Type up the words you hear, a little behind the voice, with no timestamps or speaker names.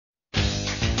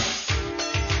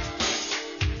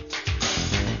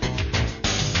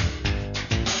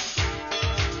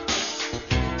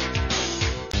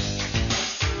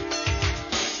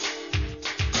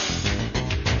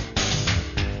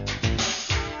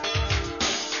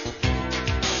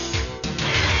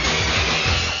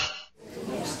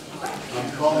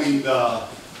Calling the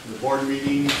board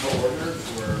meeting to order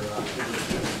for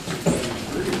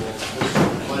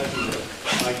pledge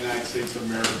of the United States of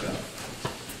America.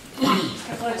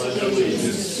 I pledge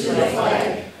allegiance to the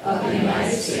flag of the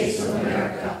United States of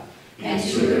America and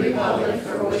to the republic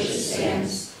for which it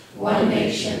stands, one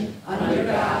nation, under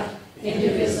God,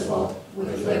 indivisible,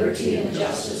 with liberty and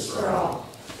justice for all.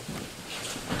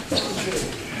 Okay.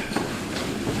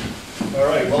 All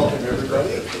right, welcome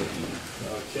everybody.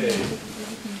 Okay.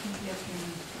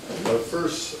 The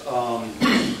first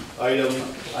item,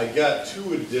 I got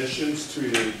two additions to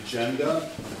the agenda.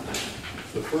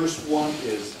 The first one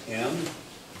is M,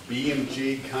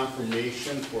 BMJ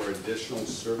confirmation for additional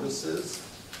services.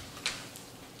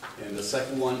 And the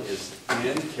second one is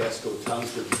N, Casco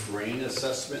Township drain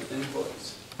assessment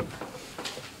invoice.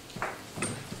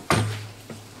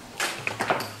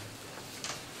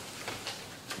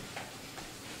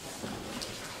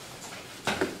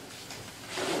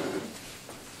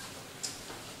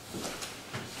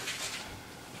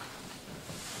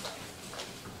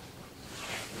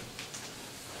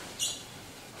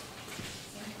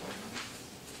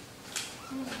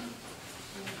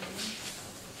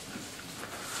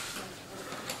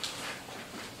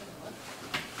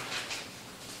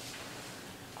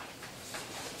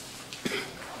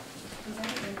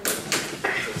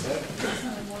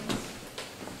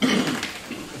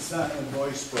 It's not an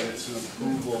invoice, but it's an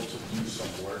approval to do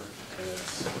some work, and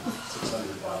it's $600.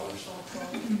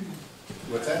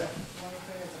 What's that?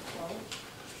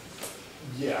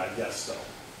 Yeah, I guess so.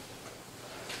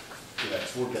 Yeah,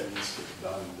 it's work that needs to get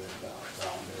done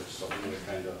down there, so we have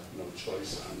kind of no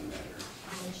choice on the matter.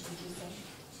 How much did you say?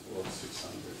 Well,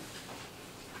 600.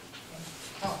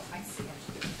 Oh, I see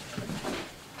it.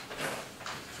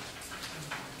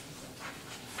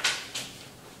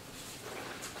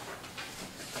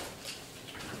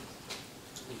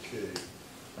 Okay.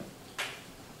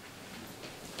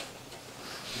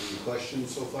 Any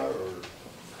questions so far, or?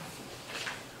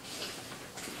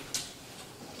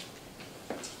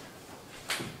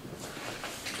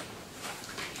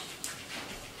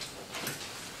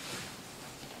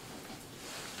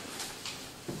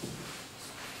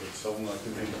 Would someone like to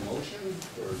make a motion,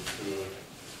 or to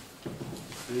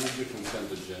approve the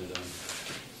consent agenda?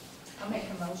 I'll make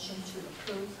a motion to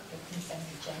approve the consent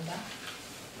agenda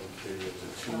Okay, with the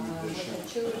two with additional. the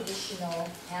two additional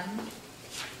M,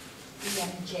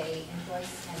 BMJ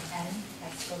invoice, and N,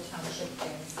 Casco Township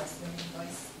drain assessment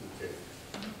invoice. Okay,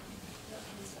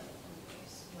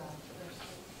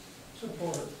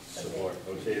 Well, support.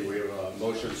 Okay, we have a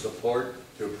motion support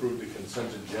to approve the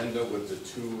consent agenda with the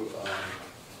two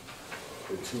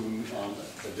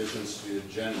additions to the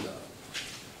agenda.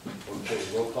 Okay,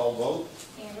 roll call vote.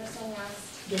 Anderson,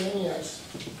 yes. Dan, yes.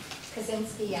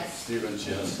 Kazinsky, yes. Stevens,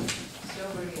 yes.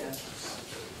 Silver, yes.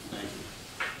 Thank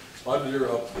you. Auditor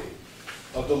update.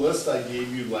 Of the list I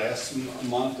gave you last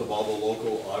month of all the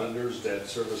local auditors that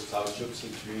service townships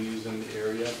and communities in the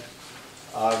area,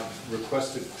 I've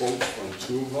requested quotes from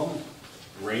two of them.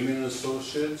 Raymond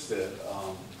Associates that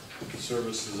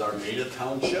services Armada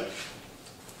Township,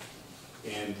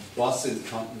 and Bus and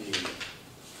Company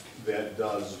that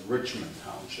does Richmond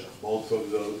Township. Both of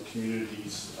the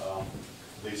communities,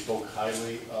 they spoke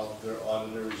highly of their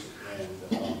auditors,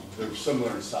 and they're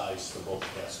similar in size to both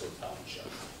Casco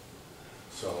Township.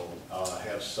 So I'll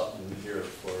have something here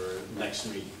for next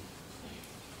meeting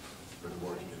for the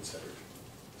board to consider.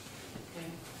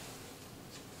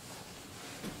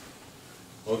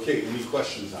 Okay, any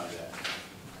questions on that?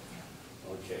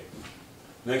 Okay.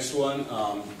 Next one,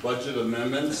 budget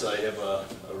amendments. I have a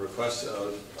request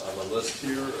of a list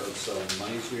here of some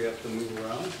monies we have to move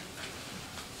around.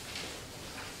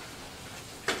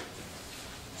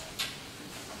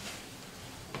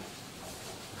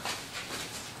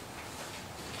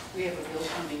 We have a bill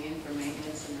coming in for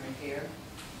maintenance and repair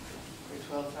for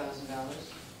 $12,000.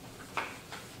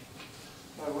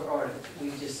 Or we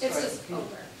just. It's just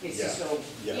over. It's Yeah. just over.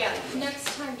 Yeah, next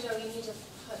time, Joe, you need to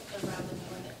put the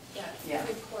revenue in it. Yeah.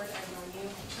 Report and revenue,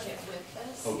 put it with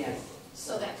this. Okay. Yes.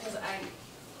 So that, because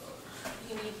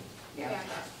you need Yeah.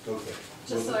 backup, Okay.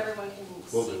 just so Will do. everyone can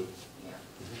see. Will do. Yeah.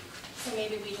 So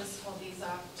maybe we just hold these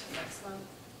off to next month,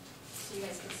 so you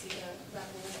guys can see the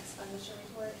revenue and expenditure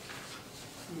report.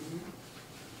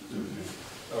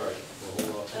 All right, we'll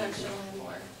hold off. And I'm sure we'll have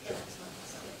more Sure. next month,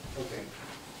 so. Okay.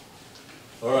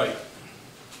 All right.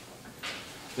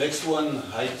 Next one,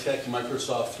 high-tech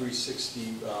Microsoft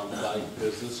 365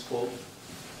 business quote.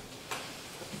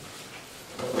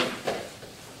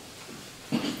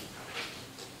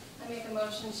 I make a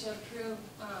motion to approve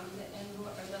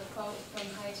the quote from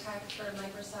High Tech for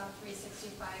Microsoft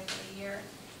 365 for the year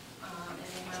in the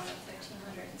amount of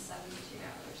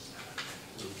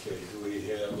 $1,572. Okay, do we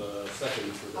have a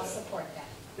second for that? I'll support that.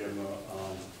 We have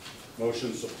a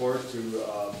motion support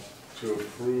to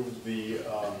approve the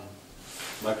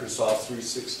Microsoft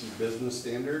 360 Business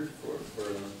Standard for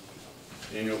an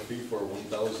annual fee for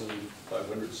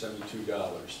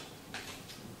 $1,572.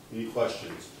 Any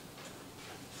questions?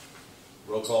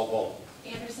 Roll call vote.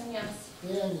 Anderson, yes.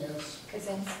 Dan, yes.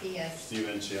 Kazinsky, yes.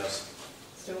 Stevens, yes.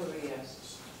 Stover,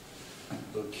 yes.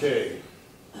 Okay.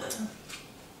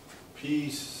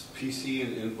 PC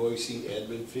and invoicing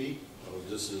admin fee. Oh,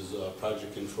 this is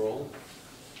project control.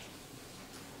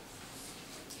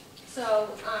 So,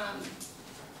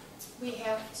 we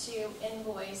have to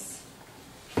invoice,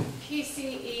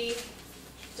 PCE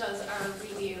does our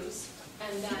reviews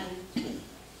and then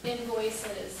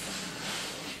invoices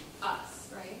us,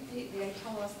 right? They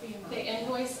tell us the amount. They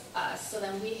invoice us, so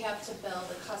then we have to bill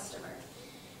the customer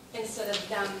instead of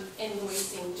them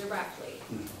invoicing directly,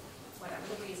 whatever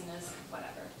the reason is,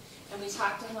 whatever. And we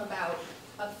talked to him about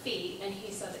a fee, and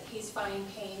he said that he's fine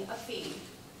paying a fee.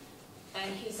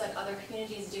 And he said other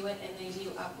communities do it, and they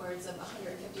do upwards of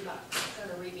 $150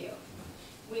 for a review.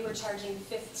 We were charging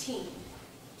 15,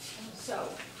 so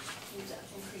we need to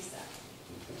increase that.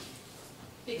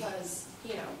 Because,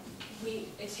 you know,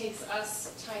 it takes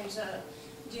us time to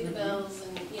do the bills,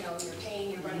 and, you know, you're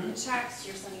paying, you're running the checks,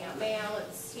 you're sending out mail,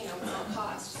 it's, you know, it's all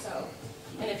cost, so.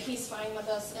 And if he's fine with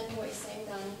us invoicing,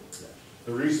 then.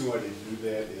 The reason why they do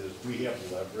that is we have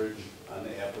leverage on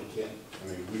the applicant. I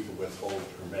mean, we can withhold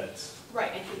permits.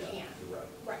 Right, and he Yeah, can't. you're right.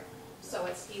 Right, so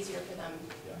it's easier for them.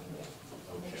 Yeah.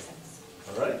 Makes Okay. sense.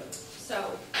 All right.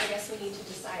 So I guess we need to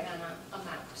decide on an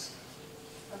amount,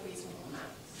 a reasonable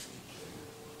amount.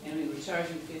 And we were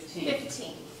charging 15.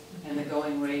 15. And the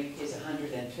going rate is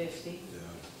 150.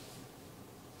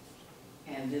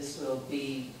 Yeah. And this will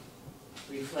be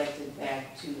reflected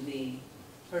back to the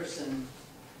person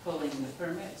pulling the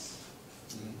permits.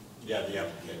 Yeah, the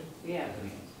applicant. Yeah.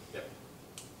 Yep.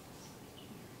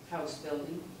 House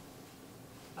building,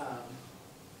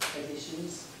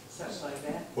 additions, such like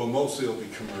that. Well, mostly it'll be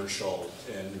commercial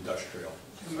and industrial.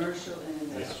 Commercial and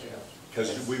industrial.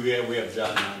 Because we have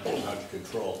John on project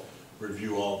control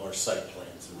review all of our site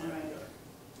plans in that All right. regard.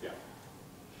 Yeah.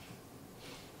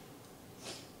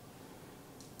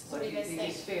 What do you guys think?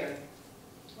 Is fair?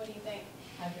 What do you think?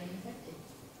 150.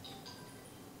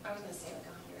 I was gonna say like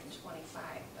 125,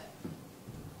 but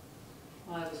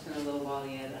Well, I was gonna lowball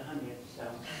you at 100, so,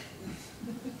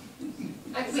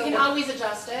 we can always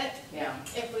adjust it yeah.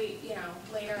 if we, you know,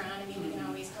 later on. I mean, we can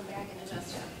always come back and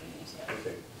adjust it if we need to.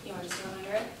 Okay. You want to just do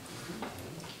 100?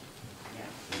 Yeah.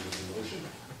 Motion? I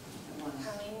wanna-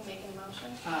 Colleen, making a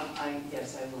motion?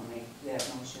 Yes, I will make that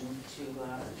motion to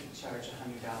charge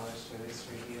 $100 for this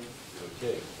review.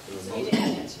 Okay. So we need to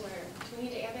add it to our, do we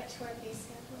need to add that to our fee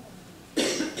schedule?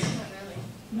 Not really.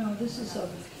 No, this is a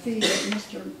fee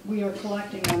that we are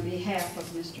collecting on behalf of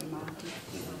Mr. Monty.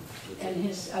 And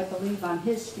I believe on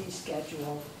his fee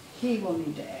schedule, he will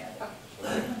need to add it.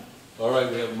 All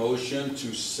right, we have a motion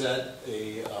to set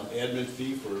a admin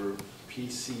fee for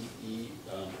PCE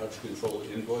project control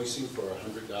invoicing for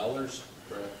 $100,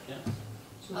 correct?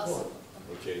 Yeah. Also,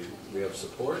 Okay, we have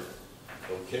support.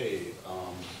 Okay,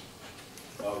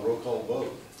 roll call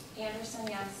vote. Anderson,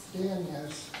 yes. Dan,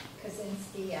 yes.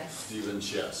 Kazinsky, yes.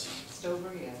 Stevens, yes.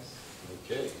 Stover, yes.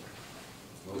 Okay,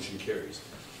 motion carries.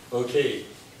 Okay,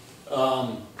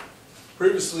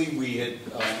 previously we had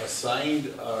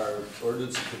assigned our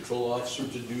ordinance and control officer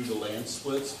to do the land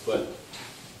splits, but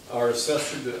our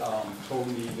assessor told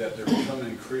me that they're becoming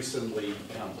increasingly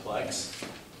complex,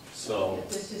 so.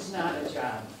 This is not a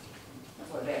job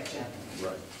for that gentleman.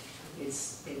 Right.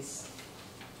 It's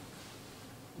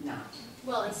not.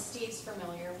 Well, and Steve's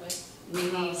familiar with. We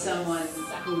need someone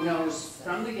who knows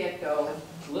from the get-go,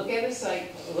 look at a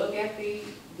site, look at the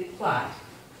plot,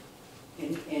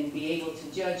 and be able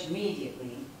to judge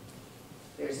immediately,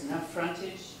 there's enough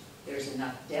frontage, there's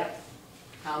enough depth,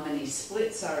 how many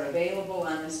splits are available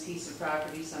on this piece of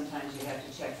property. Sometimes you have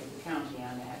to check with the county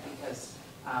on that, because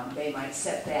they might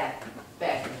set that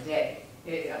back in the day.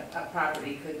 A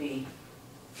property could be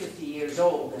 50 years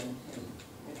old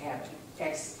and have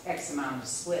X amount of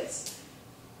splits.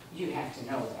 You have to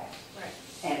know that. Right.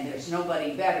 And there's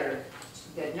nobody better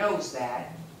that knows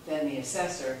that than the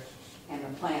assessor and the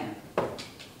planner.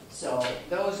 So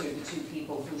those are the two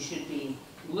people who should be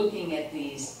looking at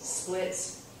these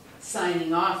splits,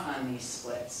 signing off on these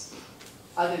splits.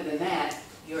 Other than that,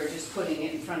 you're just putting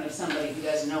it in front of somebody who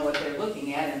doesn't know what they're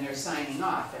looking at and they're signing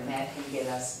off, and that can get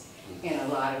us in a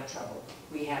lot of trouble.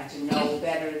 We have to know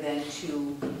better than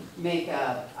to make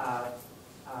a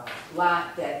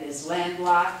lot that is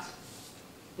landlocked,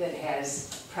 that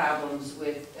has problems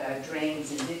with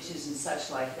drains and ditches and such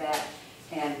like that,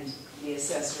 and the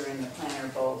assessor and the planner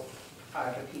both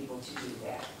are the people to do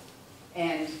that.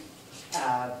 And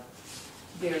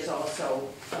there's also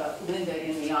Linda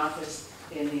in the office,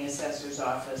 in the assessor's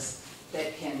office,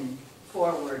 that can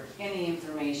forward any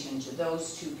information to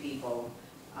those two people,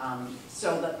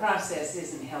 so the process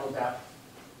isn't held up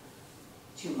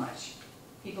too much.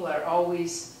 People are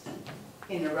always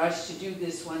in a rush to do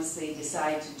this once they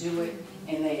decide to do it,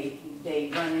 and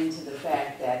they run into the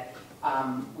fact that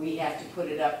we have to put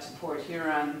it up to Port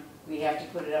Huron, we have to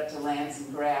put it up to Lands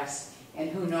and Grass, and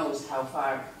who knows how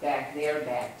far back they're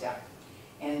backed up.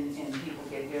 And people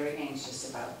get very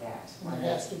anxious about that. There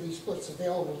has to be splits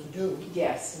available to do,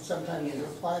 Yes, and sometimes you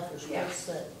apply for Yeah. splits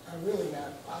that are really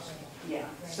not possible. yeah,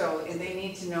 so, and they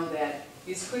need to know that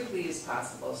as quickly as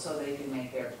possible so they can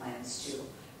make their plans too.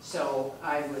 So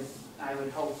I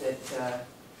would hope that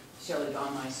Shelley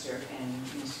Baumeister and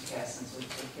Mr. Cassens would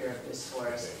take care of this for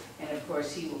us. And of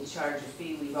course, he will charge a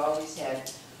fee. We've always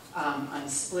had, on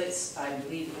splits, I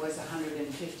believe it was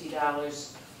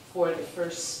 $150 for the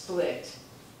first split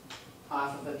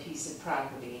off of a piece of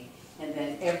property, and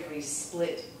then every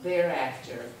split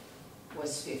thereafter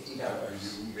was $50. Are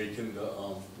you making the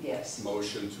Yes,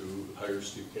 motion to hire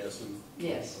Steve Casson?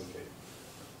 yes. Okay.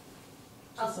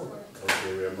 I'll support.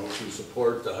 Okay, we have motion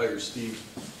support to hire Steve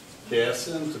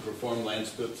Casson to perform land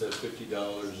splits at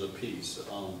 $50 a piece.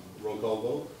 Roll call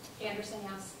vote? Anderson,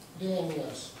 yes. Dan,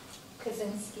 yes.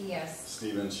 Kuzinski, yes.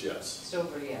 Stevens, yes.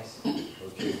 Stover, yes.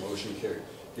 Okay, motion carried.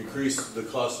 Decrease the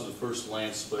cost of the first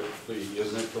land split fee,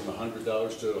 isn't it from $100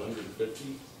 to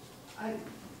 $150?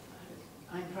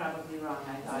 I'm probably wrong.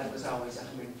 I thought it was always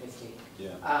 150.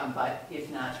 Yeah. But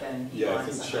if not, then he Yeah, I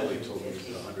wants think Shelley told me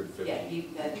 150. it's 150.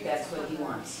 Yeah, that's what he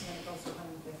wants. Then it goes to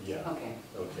 150. Yeah, Okay,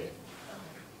 okay,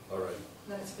 all right,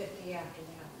 Then it's 50 after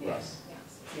that. yes,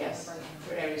 yes,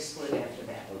 for every split after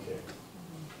that, okay.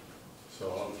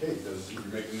 So, okay, you're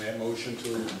making that motion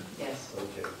to, yes.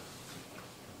 okay.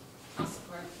 I'll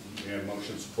support. We have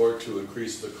motion support to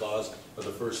increase the cost of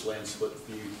the first land split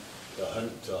fee to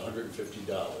 $150.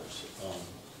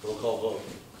 Roll call vote.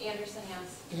 Anderson,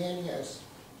 yes. Dan, yes.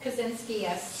 Kuzinski,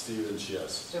 yes. Stevens,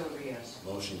 yes. Stover, yes.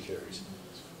 Motion carries.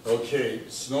 Okay,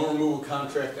 snow removal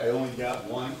contract, I only got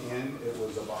one in. It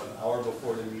was about an hour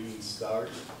before the meeting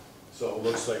started. So it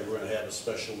looks like we're gonna have a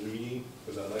special meeting,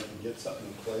 because I'd like to get something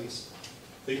in place.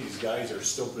 I think these guys are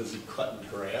still busy cutting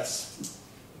grass.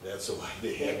 That's why they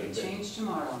It haven't could been. change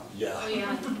tomorrow. Yeah, Oh,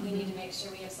 yeah, we need to make sure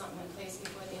we have something in place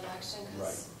before the election,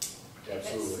 because if it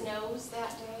absolutely. snows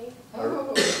that day,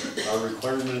 Our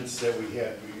requirements that we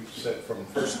had, we set from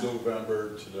 1st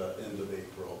November to the end of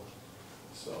April.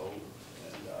 So,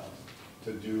 and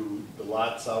to do the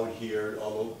lots out here,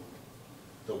 all of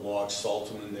the walks,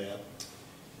 Saltum and that,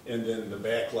 and then the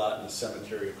back lot in the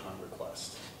cemetery upon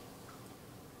request.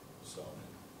 So,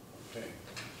 okay.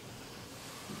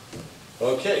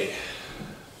 Okay.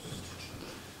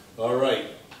 All right.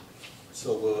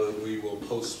 So we will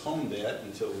postpone that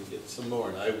until we get some more,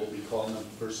 and I will be calling them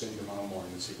first thing tomorrow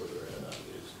morning and see where they're at on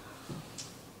these.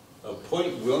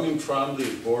 Appoint William Trombley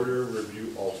as Border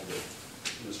Review Alternate.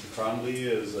 Mr. Trombley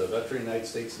is a veteran United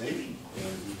States Navy,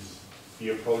 and he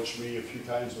approached me a few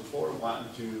times before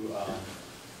wanting to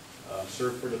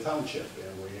serve for the township,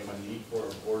 and we have a need for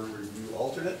a Border Review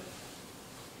Alternate.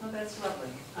 Well, that's lovely.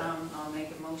 I'll make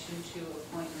a motion to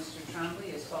appoint Mr.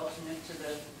 Trombley as alternate to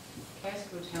the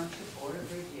Casco Township Board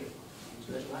of Review. And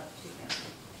good luck to him.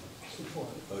 Support.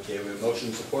 Okay, we have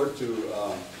motion support to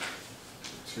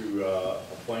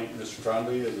appoint Mr.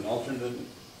 Trombley as an alternate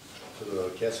to the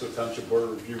Casco Township Board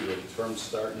of Review with a term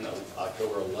starting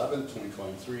October 11th,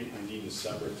 2023, ending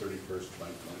December 31st,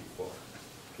 2024.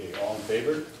 Okay, all in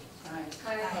favor? Aye.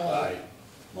 Aye.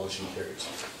 Motion carries.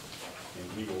 And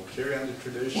we will carry on the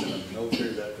tradition of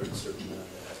military veterans serving on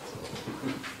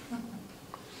that.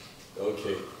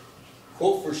 Okay.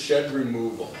 Quote for shed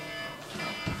removal.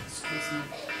 Excuse me.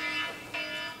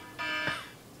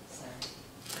 Sorry.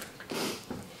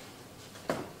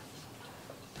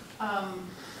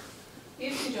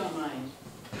 If you don't mind,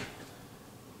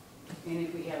 and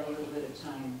if we have a little bit of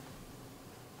time,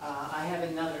 I have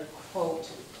another quote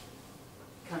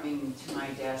coming to my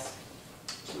desk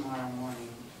tomorrow morning.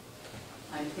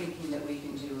 I'm thinking that we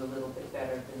can do a little bit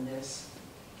better than this.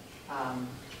 And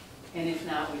if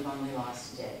not, we've only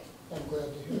lost a day. I'm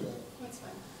glad to hear that. that's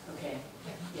fine. Okay?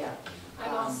 Yeah.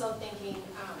 I'm also thinking,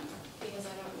 because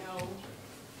I don't know,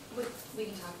 we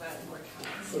can talk about it in more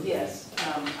comments. Yes,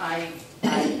 I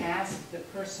asked the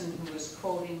person who was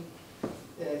quoting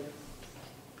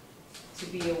to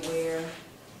be aware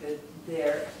that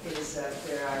there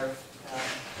are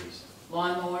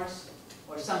lawnmowers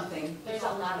or something. There's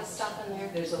a lot of stuff in there.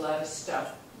 There's a lot of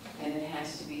stuff, and it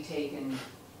has to be taken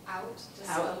Out,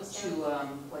 out disposed to, of.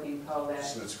 what do you call that?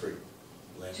 Smith's Creek.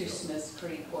 To landfill. Smiths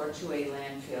Creek or to a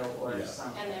landfill or Yeah.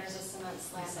 something. And there's a cement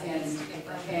slab that And- needs to get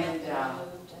broken up and, and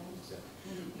removed and.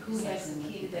 Who has the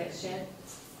key to that shed?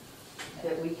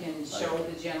 That we can show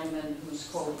the gentleman who's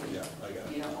quoted. Yeah, I got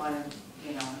it. You don't want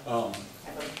to, have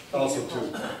a. Also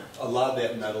too, a lot of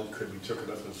that metal could be taken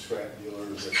up to scrap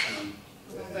dealers that,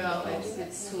 Well,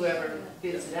 it's whoever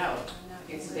bids it out.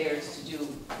 It's theirs to do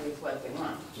with what they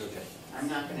want. Okay. I'm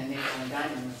not gonna nickel and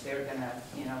dime them if they're gonna,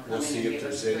 come We'll in see and if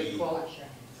give us there's a good any- quote.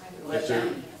 If Let there-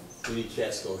 them, Any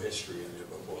Casco history in their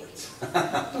reports.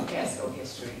 Casco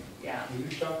history, yeah. You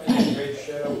talking that great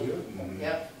shed out here?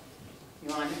 Yep. You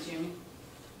want it, Jimmy?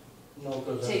 No,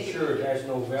 because Take I'm it. sure it has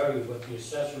no value, but the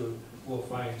assessor will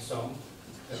find some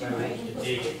if I manage to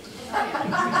take it.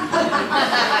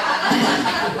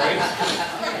 Right?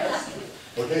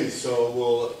 Okay, so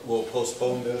we'll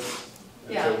postpone this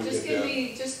Yeah, until we just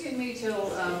get give me till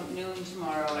noon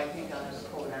tomorrow. I think I'll have a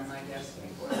quote on my desk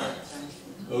before that time.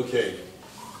 that. Okay,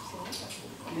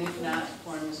 And if not,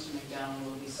 poor Mr. McDonald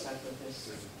will be stuck with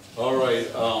this. all right,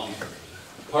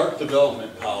 park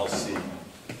development policy.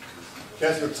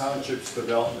 Casco Township's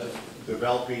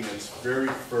developing its very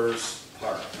first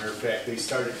park. Matter of fact, they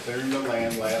started clearing the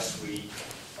land last week,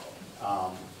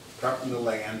 prepping the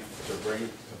land to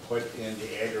put in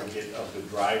the aggregate of the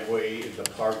driveway, the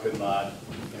parking lot,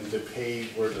 and to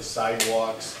pave where the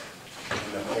sidewalks and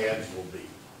the paths will be.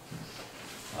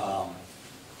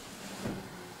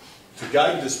 To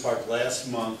guide this park, last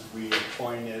month, we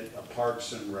appointed a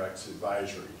Parks and Recs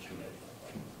Advisory Committee.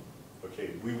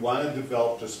 Okay, we want to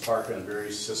develop this park in a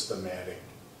very systematic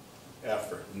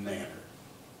effort and manner.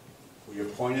 We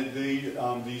appointed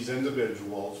these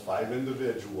individuals, 5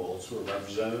 individuals who are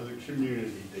representative of the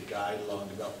community to guide along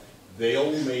development.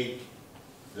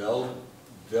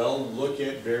 They'll look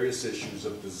at various issues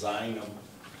of design of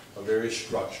various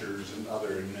structures and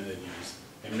other amenities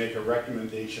and make a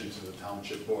recommendation to the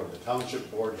township board. The township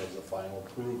board has the final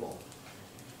approval.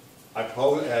 I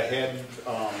had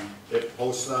it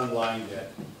posted online that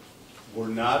we're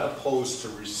not opposed to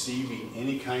receiving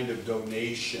any kind of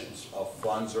donations of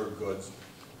funds or goods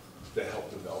to help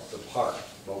develop the park,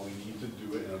 but we need to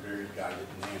do it in a very guided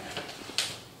manner.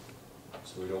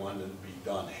 So we don't want it to be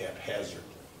done haphazardly.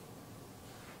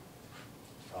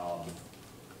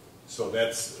 So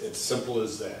it's simple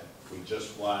as that. We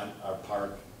just want our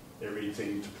park,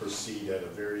 everything to proceed at a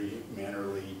very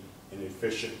mannerly and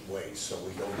efficient way, so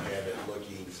we don't have it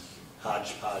looking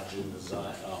hodgepodge in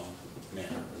design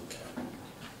manner.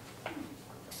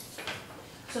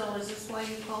 So is this why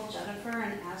you called Jennifer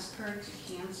and asked her to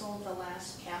cancel the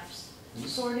last caps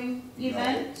sorting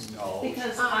event? No.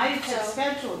 Because I had So,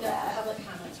 scheduled The that. public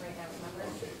comments right now, remember?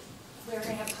 Okay, We're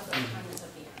gonna have public comments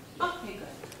at the end. Okay,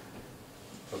 good.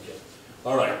 okay.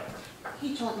 All right.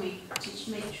 He told me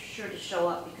to make sure to show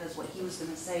up because what he was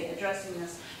gonna say addressing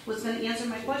this was gonna answer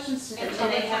my questions today, And and they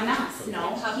public have not. comments. No,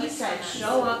 And he public said, comments.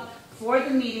 show up for the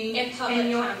meeting. And public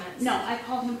your- comments. No, I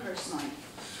called him personally.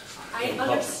 I And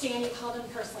public. understand you called him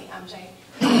personally, MJ,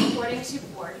 but according to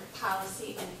board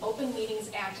policy and Open Meetings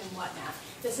Act and whatnot,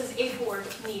 this is a board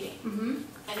meeting. Mm-hmm.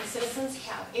 And citizens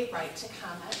have a right to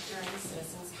comment during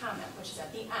citizens' comment, which is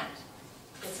at the end.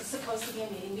 This is supposed to be a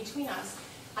meeting between us.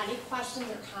 Any questions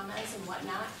or comments and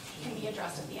whatnot can be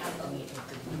addressed at the end of the meeting.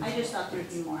 I just thought there'd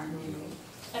be more.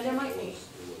 And there might be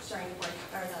during the board,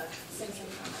 or the citizen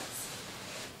comments.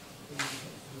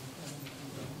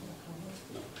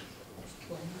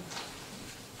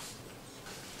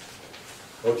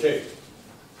 Okay.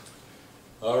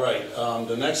 All right,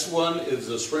 the next one is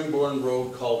the Springborn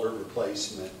Road culvert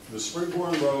replacement. The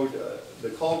Springborn Road,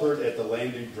 the culvert at the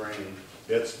landing drain,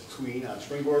 that's on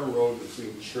Springborn Road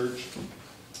between Church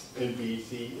and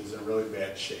Beatty is in really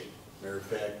bad shape. Matter of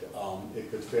fact, it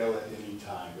could fail at any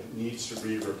time. It needs to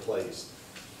be replaced.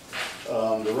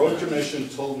 The road commission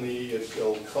told me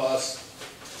it'll cost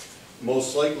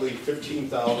most likely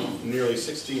nearly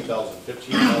 $16,000,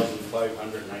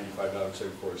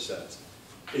 $15,595.74.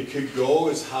 It could go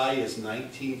as high as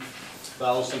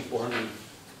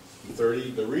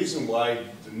 $19,430. The reason why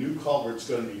the new culvert's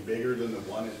going to be bigger than the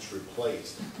one it's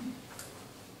replaced.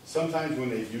 Sometimes when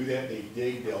they do that,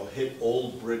 they'll hit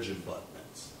old bridge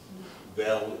abutments.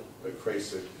 They'll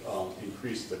increase the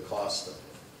cost of it.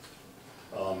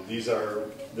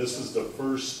 This is the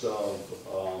first of,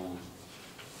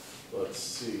 let's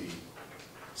see,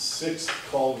 6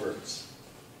 culverts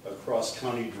across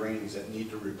county drains that need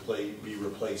to be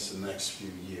replaced in the next few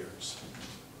years.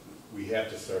 we have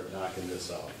to start knocking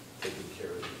this out, taking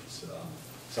care of these.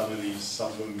 Some of these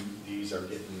are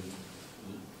getting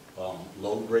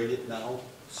low graded now,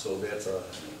 so that's a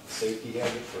safety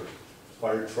hazard for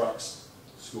fire trucks,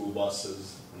 school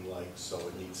buses, and like, so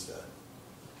it needs to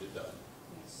get done.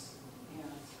 Yes, yeah,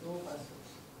 school buses.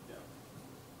 Yeah.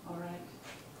 All right.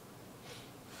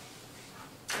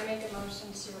 I make a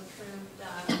motion to approve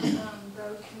the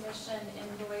road commission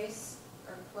invoice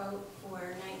or quote for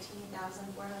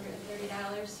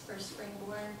 $19,430 for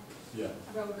Springborn Yeah.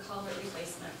 road culvert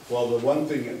replacement. Well, the one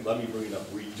thing, let me bring it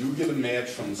up, we do get a match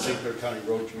from the St. Clair County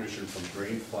Road Commission from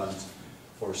drain funds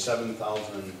for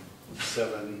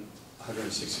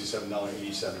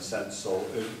 $7,767.87. So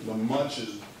as much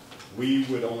as we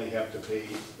would only have to pay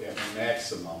at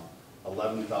maximum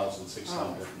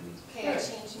 $11,600. Okay, I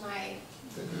changed my,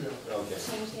 Okay,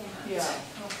 changed the amount. Yeah.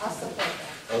 I'll support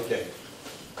that. okay,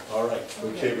 all right,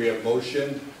 okay, we have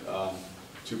motion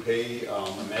to pay a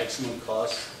maximum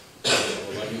cost of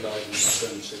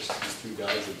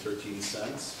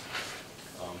 $11,662.13.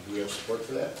 Do we have support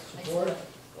for that? Support?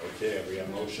 Okay, we have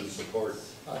motion support.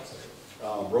 I'll say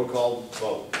Roll call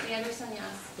vote. Anderson,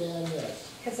 yes. Dan,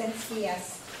 yes. Kazinsky,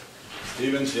 yes.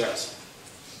 Stevens, yes.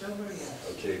 Stover, yes.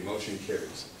 Okay, motion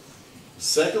carries.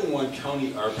 Second one,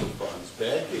 county ARPA funds.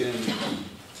 Back in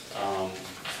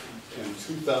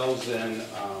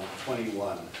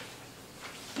 2021,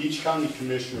 each county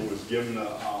commissioner was given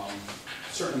a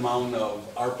certain amount of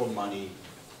ARPA money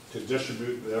to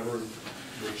distribute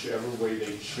whichever way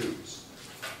they choose.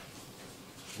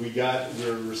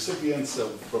 We're recipients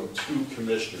from two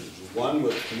commissioners. One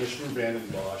was Commissioner Vanden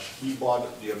Bosch. He bought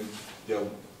the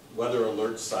weather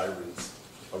alert sirens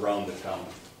around the county.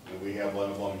 And we have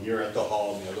one of them here at the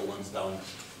hall, and the other one's down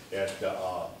at the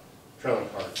trailer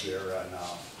park there on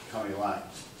county line.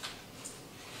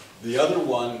 The other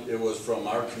one, it was from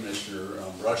our commissioner,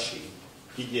 Rushing.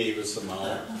 He gave us a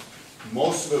amount.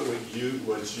 Most of it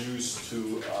was used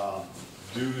to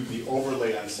do the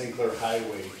overlay on St. Clair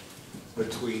Highway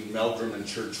between Meldrum and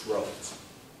Church Roads.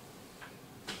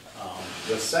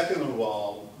 The second of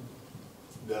all,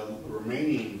 the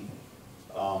remaining,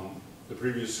 the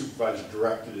previous supervisor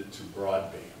directed it to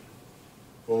broadband.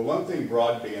 Well, one thing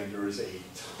broadband, there is a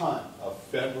ton of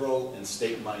federal and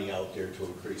state money out there to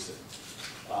increase it.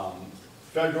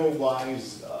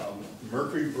 Federal-wise,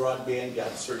 Mercury Broadband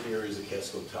got certain areas of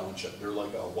Casco Township. They're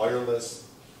like a wireless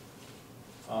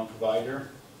provider.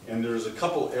 And there's a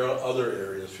couple other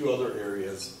areas, a few other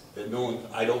areas that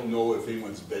I don't know if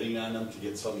anyone's bidding on them to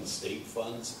get some of the state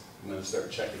funds. I'm going to start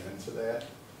checking into that.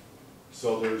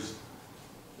 So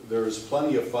there's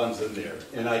plenty of funds in there.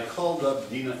 And I called up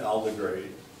Dina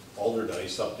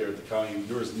Alderdice up there at the county.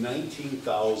 There was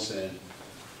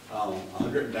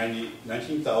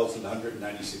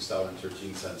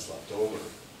 $19,196.13 left over.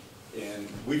 And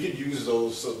we could use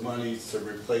those monies to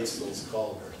replace those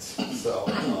culverts. So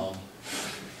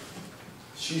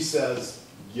she says,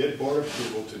 get board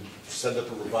approval to send up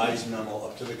a revised memo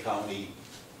up to the county,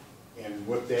 and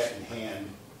with that in hand,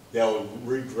 they'll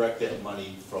redirect that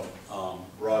money from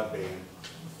broadband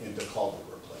into culvert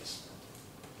replacement.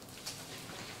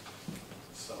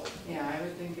 So. Yeah, I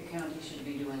would think the county should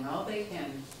be doing all they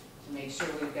can to make sure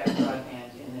we've got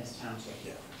broadband in this township.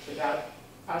 Yeah. Without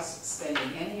us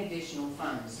spending any additional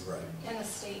funds. Right. And the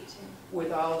state too.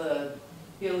 With all the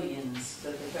billions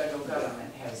that the federal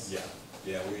government has. Yeah.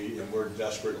 Yeah, we're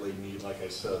desperately need, like I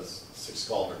said, 6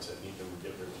 culverts that need to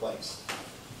get replaced. Did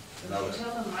you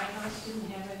tell them my house didn't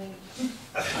have any?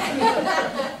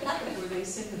 Were they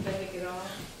sympathetic at all?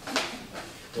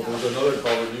 Well, there's another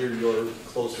culvert near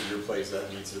close to your place that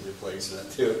needs a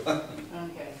replacement too.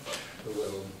 Okay.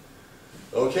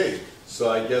 Okay, so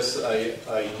I guess I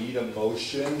need a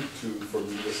motion for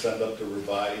me to send up the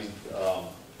revised.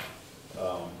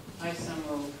 I so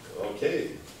moved.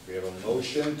 Okay, we have a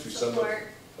motion to send up. Support.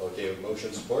 Okay, a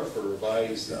motion support for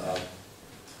revised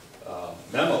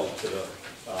memo to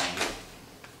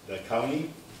the county,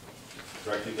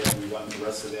 directing that we want the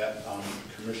rest of that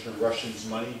Commissioner Rushing's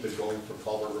money to go for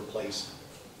culvert replacement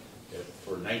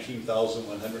for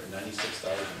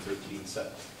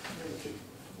 $19,196.13. Okay.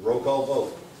 Roll call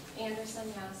vote.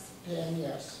 Anderson, yes. Dan,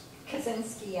 yes.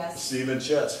 Kazinsky, yes. Stephen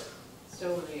Chess.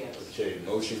 Stover, yes. Okay,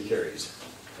 motion carries.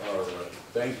 All right,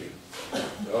 thank you.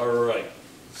 All right,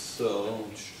 so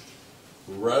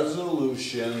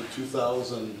resolution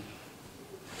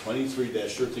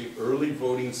 2023-13, early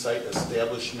voting site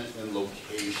establishment and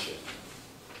location.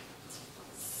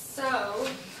 So,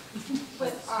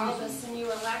 with all this new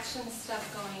election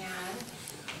stuff going on,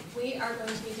 we are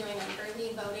going to be doing an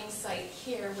early voting site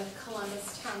here with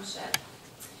Columbus Township.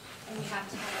 And we have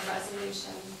to have a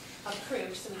resolution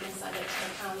approved, so we can send it to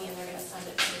the county and they're gonna send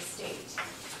it to the state.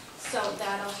 So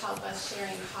that'll help us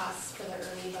sharing costs for the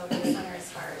early voting center as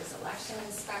far as election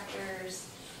inspectors,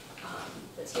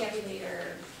 the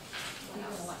tabulator, what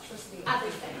else? Electricity.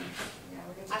 Everything, Yeah,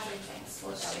 we're gonna. everything,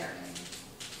 we'll share.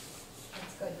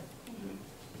 That's good.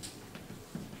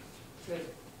 Good.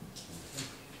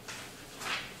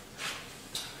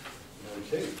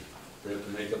 Okay, we have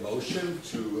to make a motion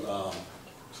to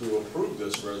approve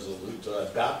this to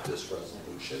adopt this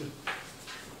resolution.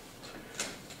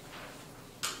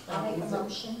 I'll make a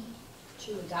motion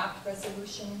to adopt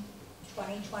resolution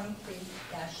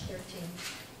 2023-13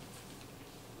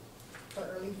 for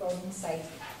early voting site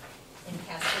in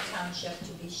Casco Township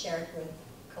to be shared with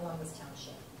Columbus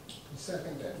Township.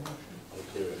 Second that motion.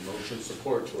 Okay, we have motion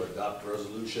support to adopt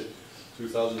resolution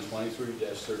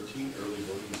 2023-13, early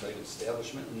voting site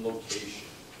establishment and location.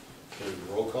 Okay,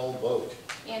 roll call vote.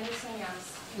 Anderson,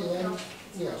 yes. Dan,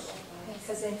 yes.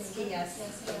 Kazinsky, yes.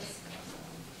 Okay,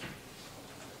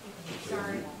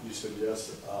 Sorry. You said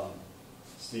yes.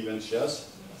 Stevens, yes?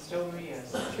 Stover,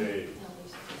 yes. Okay,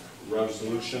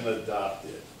 resolution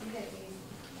adopted.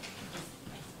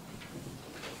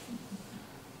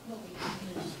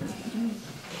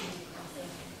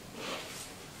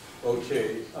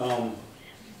 Okay, all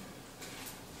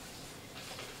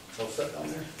set down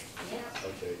there? Yeah.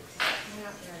 Okay.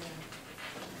 Yeah.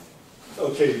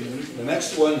 Okay, the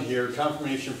next one here,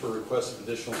 confirmation for request of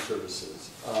additional services.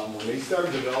 When they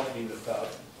started developing the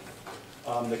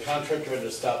the contractor had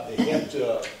to stop, they had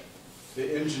to,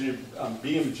 the engineer,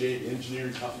 BMJ, the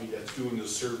engineering company that's doing the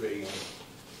surveying,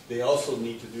 they also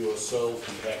need to do a soil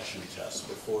compaction test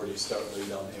before they start laying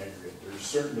down aggregate. There's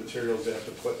certain materials they have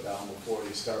to put down before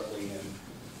they start laying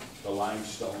the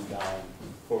limestone down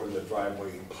for the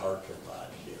driveway and parking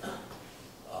lot here.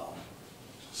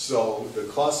 So the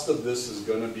cost of this is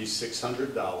gonna be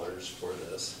 $600 for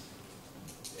this.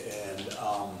 And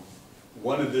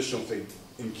one additional thing,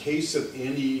 in case of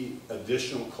any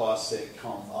additional costs that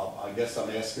come up, I guess I'm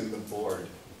asking the board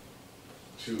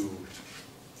to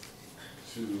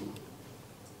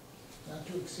Not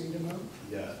to exceed amount,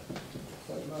 yeah,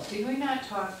 what amount? Did we not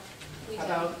talk We did.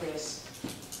 about this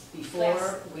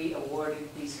before we awarded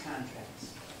these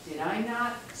contracts? Did I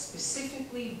not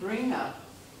specifically bring up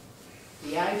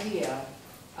the idea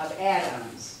of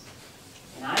add-ons?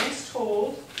 And I was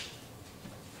told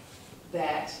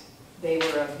that they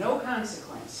were of no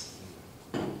consequence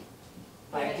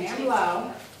by Pam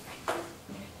Lau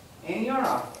in your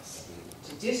office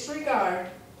to disregard,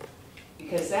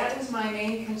 because that was my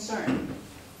main concern.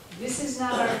 This is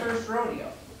not our first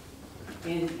rodeo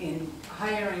in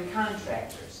hiring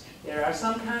contractors. There are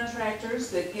some contractors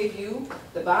that give you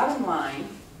the bottom line,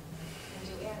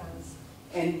 And do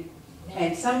add-ons.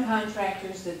 and some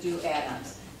contractors that do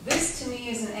add-ons. This to me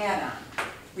is an add-on.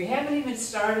 We haven't even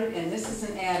started, and this is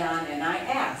an add-on, and I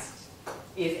asked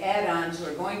if add-ons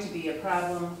were going to be a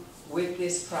problem with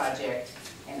this project,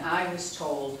 and I was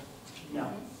told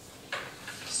no.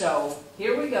 So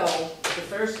here we go, the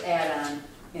first add-on,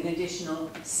 an additional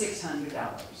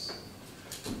 $600,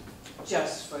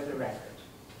 just for the record.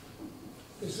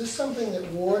 Is this something that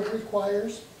Ward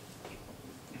requires?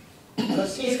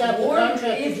 Because he's If got the Ward-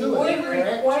 contract to if do Ward it,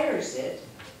 correct? requires it,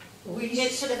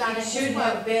 It should have gone in it his should quote.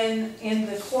 have been in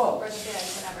the Or quote. the bid,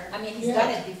 whatever. I mean, he's Yeah. done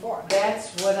it before. That's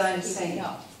what I'm He said saying.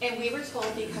 no. And we were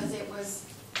told because it was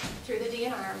through the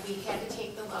DNR, we had to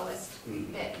take the lowest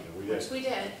Mhm. bid, Yeah, we did. which we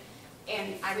did.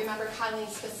 And I remember Colleen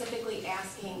specifically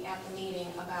asking at the meeting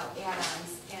about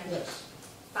add-ons, and Yes.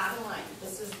 bottom line,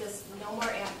 no more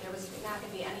there was not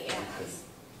gonna be any add-ons.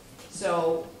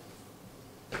 So,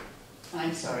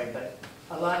 I'm sorry, but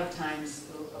a lot of times,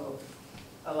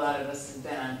 a lot of us have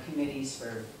been on committees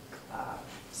for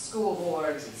school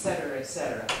boards, et cetera, et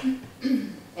cetera.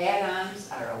 Add-ons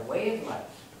are a way of life,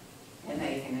 and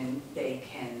they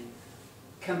can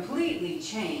completely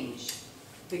change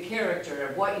the character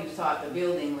of what you thought the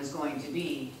building was going to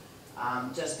be,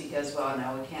 just because, well,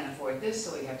 now we can't afford this,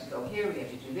 so we have to go here, we have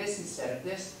to do this instead of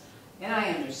this, and I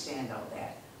understand all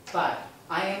that. But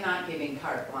I am not giving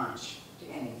carte blanche to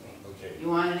anything. okay. You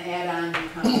want an add-on, you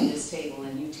come to this table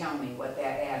and you tell me what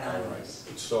that All add-on right, is.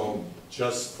 so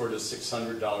just for the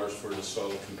 $600 for the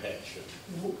soil compaction.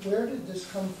 Where did this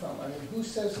come from? I mean, who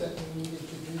says that we needed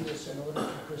to do this in order to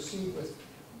proceed with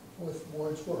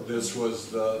Ward's work? This was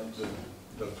the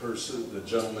person, the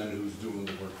gentleman who's doing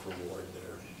the work for Ward there.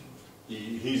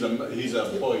 He's an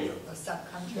employee of, A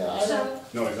subcontractor. Yeah, I So,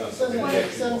 don't, no, he's not. it doesn't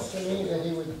make sense to me that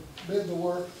he would bid the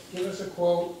work, give us a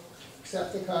quote,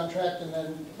 accept the contract, and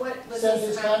then what was send this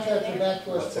his amount in contractor there? back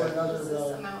to us What's for that? What was this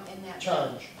another amount in that?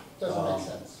 charge. Doesn't make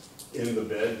sense. In the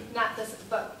bid? Not this,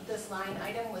 but this line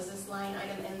item, was this line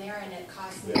item in there and it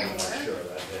cost Yeah, more? I'm not sure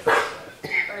that.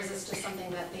 Or is this just something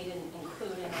that they didn't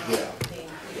include in Yeah. it? They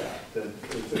included Yeah,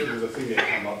 it? it was a thing that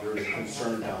came up, there was a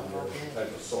concern down there, the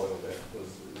type of soil that was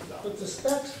down. But the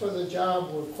specs for the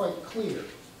job were quite clear.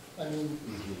 I mean,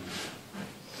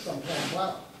 Mhm. from Ken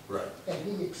Blau. Right.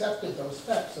 And he accepted those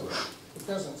specs, so it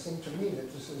doesn't seem to me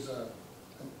that this is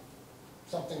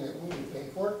something that we need to pay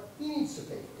for. He needs to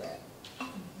pay for that.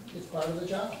 It's part of the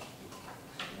job.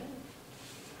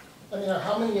 I mean,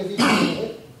 how many of these did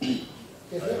hit?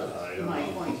 Get hit? I don't My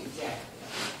know. point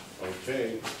exactly.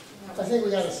 Okay, I think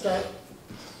we gotta start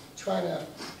trying to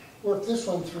work this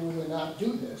one through and not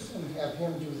do this, and have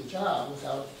him do the job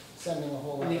without sending a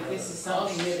whole lot And of if this is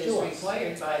costs something that is to us.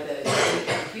 required by the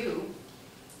DEQ,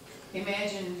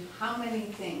 imagine how many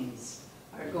things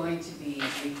are going to be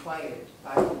required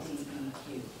by the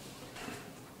DEQ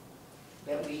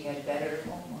that we had better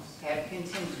have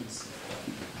contingency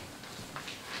for.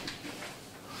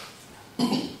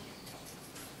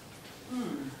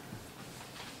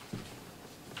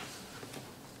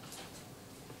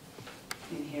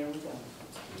 And here we go.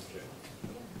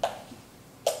 okay.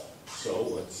 So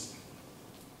what's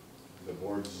the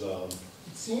board's, It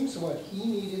seems what he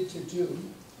needed to do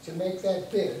to make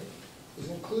that bid is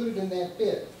included in that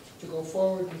bid to go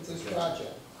forward with this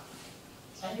project.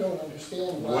 I don't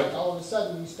understand why What- all of a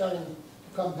sudden he's starting to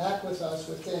come back with us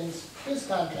with things, his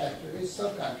contractor, his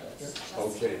subcontractor,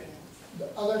 okay, the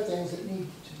other things that need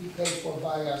to be paid for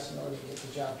by us in order to get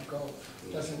the job to go.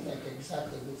 Doesn't make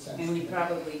exactly good sense. And to we me.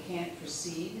 probably can't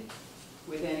proceed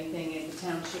with anything in the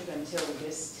township until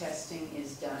this testing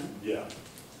is done. yeah,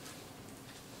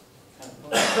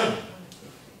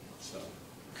 so,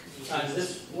 On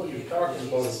this, what you're talking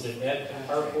about is the net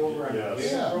park over on the Yes.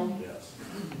 living Yeah. room? yes.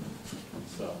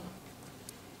 So,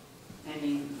 I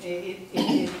mean,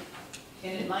 and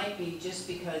it might be just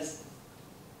because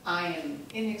I am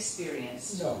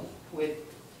inexperienced No, with,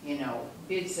 you know,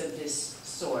 bids of this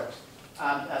sort,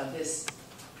 of this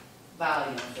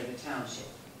volume for the township.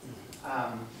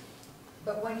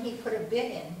 But when he put a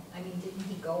bid in, I mean, didn't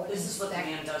he go and This is what the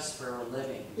inspect? man does for a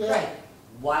living. yeah,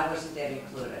 Why wasn't that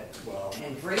included? well,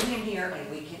 And bring him here and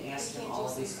we can ask him all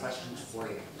of these questions for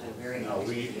you. I'm very no,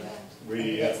 happy to do that.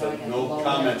 we have to, no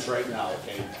comments right now,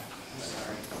 okay? I'm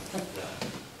sorry. he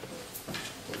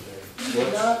Okay. did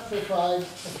What's- not provide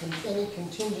any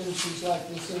contingencies like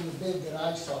this in the bid that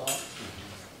I saw.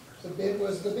 The bid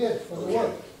was the bid for the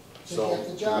work, to So, get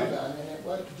the job we- done, and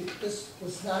this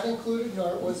was not included,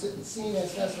 nor was it seen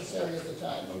as necessary at the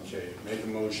time. Okay, make a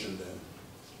motion then.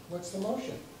 What's the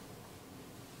motion?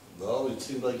 Well, it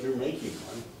seems like you're making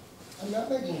one. I'm not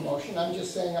making a motion, I'm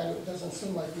just saying it doesn't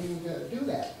seem like we need to do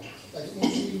that, like it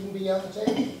needs to even be on the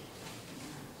table.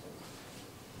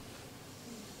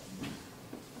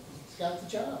 It's got the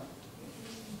job.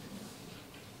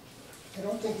 I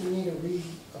don't think we need to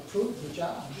re-approve the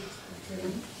job. We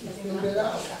filled it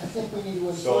out. I think we need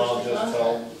to So I'll enforce the just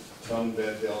tell contract. them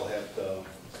that they'll have to.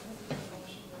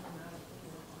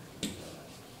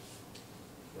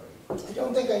 Right. I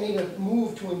don't think I need to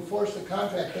move to enforce the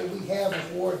contract that we have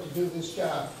with Ward to do this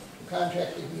job. The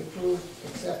contract to be approved,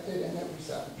 accepted, and then we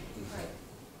sign.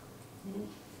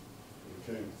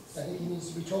 Okay, I think he needs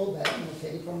to be told that, and we'll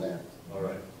take it from there. all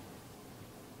right.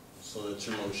 So that's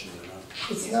your motion then, huh?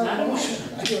 It's not a motion.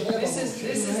 I don't have a This motion.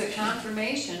 is a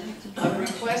confirmation of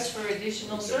request for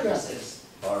additional services.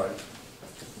 All right.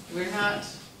 We're not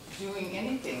doing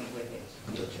anything with it.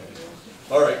 Okay.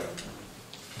 All right.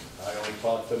 I only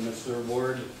talked to Mr.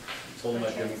 Ward, told him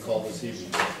I'd give him a call this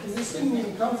evening. And this didn't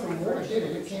even come from Ward, did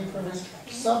it? It came from his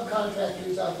subcontractor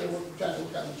who's out there trying to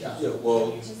work on the job. Yeah,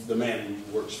 well, the man who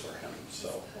works for him,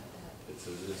 so it's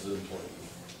an employee.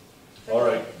 But All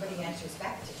he- right. But he answers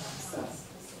back to him, so.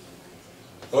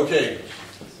 Okay.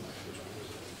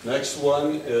 Next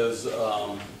one is,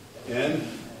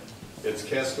 it's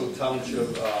Casco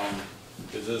Township,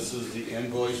 this is the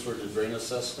invoice for the drain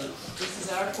assessment. This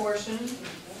is our portion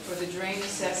for the drain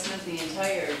assessment. The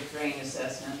entire drain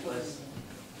assessment was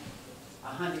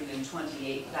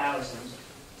 $128,000.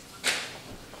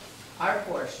 Our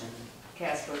portion,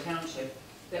 Casco Township,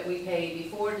 that we pay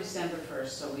before December 1st,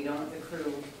 so we don't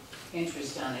accrue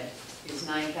interest on it, is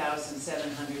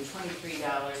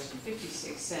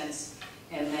 $9,723.56,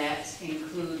 and that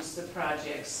includes the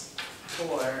projects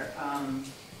for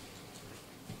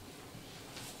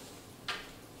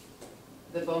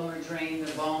the Bomer Drain,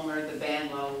 the Balmer, the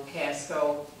Banlow,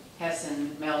 Casco,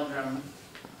 Hessen, Meldrum,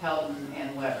 Pelton,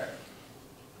 and Weber.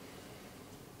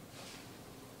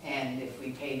 And if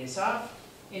we pay this off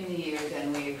in the year,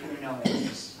 then we accrue no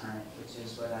interest on it, which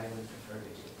is what I would prefer to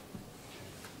do.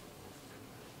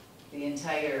 The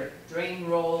entire drain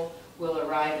roll will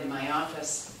arrive in my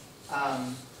office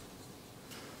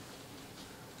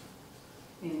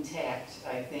intact,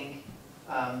 I think,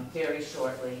 very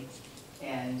shortly.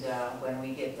 And when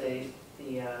we get the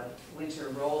winter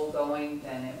roll going,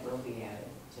 then it will be added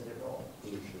to the roll.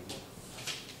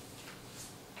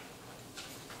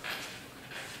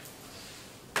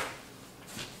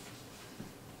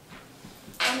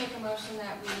 I'll make a motion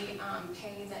that we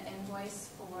pay the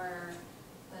invoice for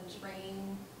the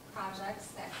drain projects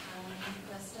that Colleen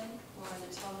listed for the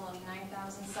total of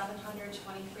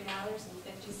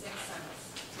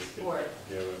 $9,723.56. Support.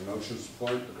 You have a motion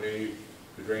support to pay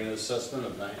the drain assessment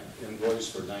of invoice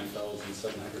for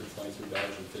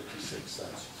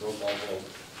 $9,723.56. Roll call vote.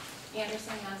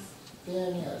 Anderson, yes.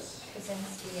 Dan, yes.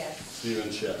 Kazinsky, yes.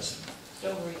 Stephen Chess.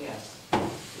 Stover, yes.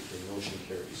 Okay, motion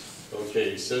carries.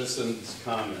 Okay, citizens'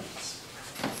 comments.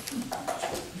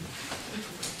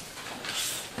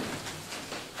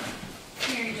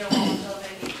 Mary Jo Waldo,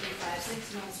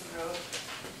 8356 Nelson Road.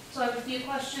 So I have a few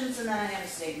questions and then I have a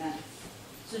statement.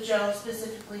 So Joe,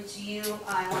 specifically to you,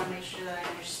 I want to make sure that I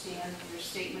understand your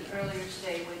statement earlier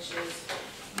today, which is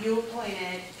you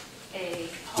appointed a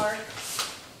park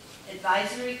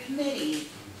advisory committee,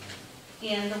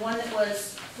 and the one that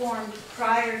was formed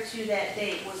prior to that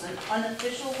date was an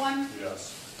unofficial one?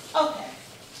 Yes. Okay.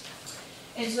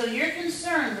 And so your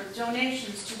concern with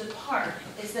donations to the park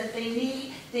is that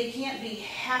they can't be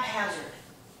haphazard.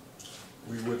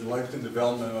 We would like the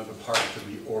development of the park to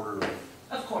be orderly.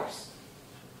 Of course.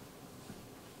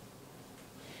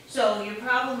 So your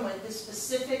problem with the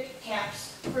specific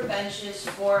caps for benches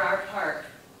for our park,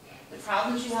 the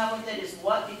problems you have with it is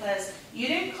what? Because you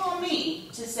didn't call me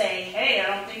to say, hey, I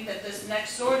don't think that this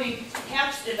next sorting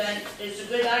caps event is a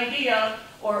good idea,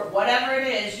 or whatever it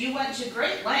is. You went to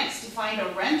great lengths to find a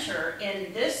renter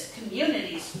in this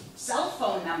community's cell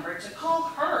phone number to call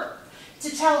her, to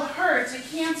tell her to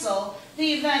cancel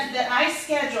the event that I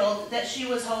scheduled that she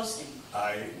was hosting.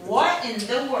 What in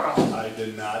the world? I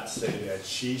did not say that.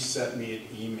 She sent me an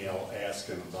email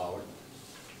asking about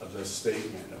the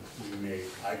statement that we made.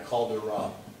 I called her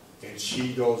up, and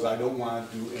she goes, I don't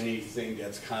want to do anything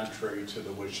that's contrary to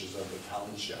the wishes of the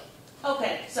township.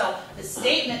 Okay, so the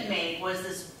statement made was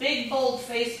this big, bold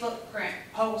Facebook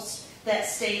post that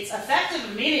states, effective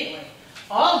immediately,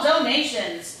 all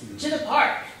donations to the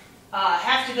park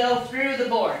have to go through the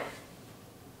board.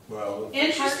 Well,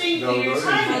 Interesting, no, your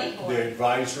timing. the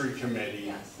advisory committee,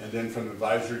 Yes. and then from the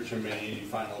advisory committee, any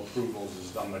final approvals is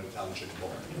done by the township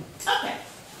board. Okay,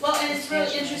 well, and it's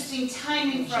really interesting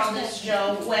timing for all this,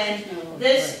 Joe, when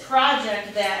this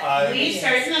project that we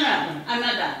started, no, I'm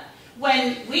not done.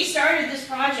 When we started this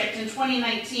project in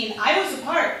 2019, I was a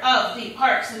part of the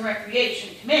Parks and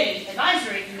Recreation Committee,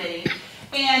 Advisory Committee,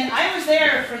 and I was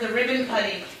there for the ribbon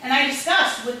cutting, and I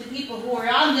discussed with the people who were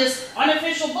on this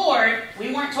unofficial board,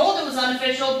 we weren't told it was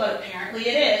unofficial, but apparently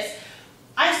it is.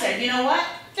 I said, you know what?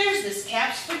 There's this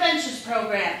Caps for Benches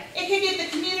program. It could get the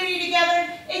community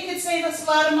together, it could save us a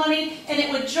lot of money, and it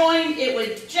would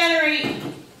generate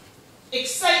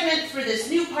excitement for this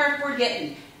new park we're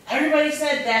getting. Everybody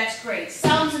said, that's great,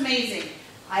 sounds amazing.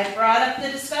 I brought up the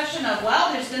discussion of,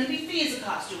 well, there's going to be fees that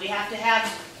cost. Do we have to have,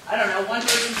 I don't know, one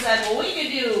person said, well, we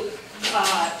could do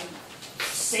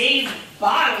save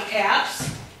bottle caps.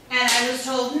 And I was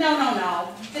told, no.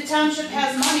 The township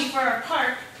has money for our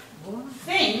park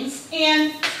things,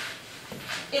 and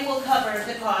it will cover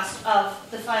the cost of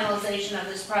the finalization of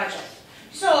this project.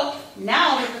 So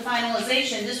now with the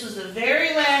finalization, this was the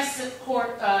very last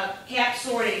cap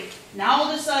sorting. Now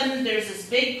all of a sudden there's this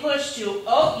big push to,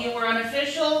 oh, you were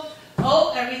unofficial,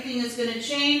 oh, everything is going to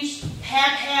change,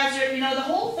 haphazard, the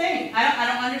whole thing. I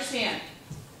don't understand.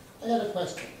 I had a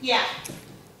question. Yeah.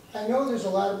 I know there's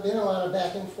been a lot of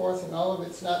back and forth, and all of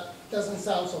it's doesn't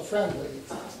sound so friendly.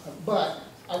 But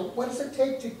what does it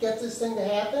take to get this thing to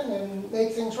happen and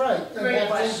make things right and Great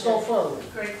have things go forward?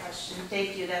 Great question.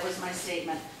 Thank you. That was my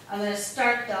statement. I'm going to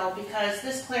start though because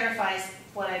this clarifies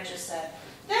what I just said.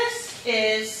 This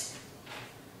is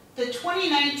the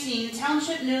 2019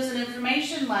 Township News and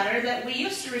Information letter that we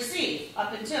used to receive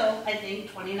up until, I think,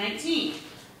 2019.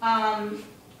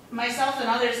 Myself and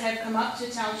others had come up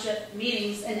to township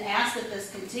meetings and asked that this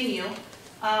continue.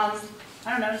 I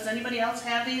don't know, does anybody else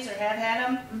have these or have had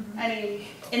them? Mm-hmm. I mean,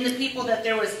 in the people that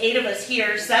there was 8 of us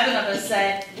here, 7 of us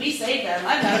said, we saved them.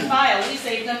 I've got a file. We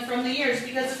saved them from the years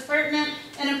because it's pertinent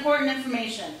and important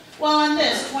information. Well, on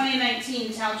this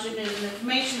 2019 Township News and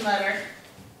Information letter,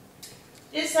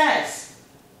 it says,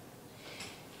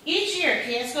 each year,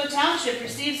 Casco Township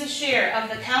receives a share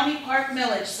of the county park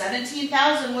millage.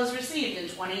 $17,000 was received in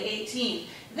 2018.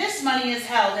 This money is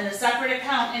held in a separate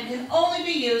account and can only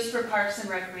be used for parks and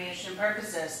recreation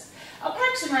purposes. A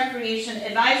Parks and Recreation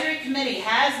Advisory Committee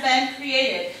has been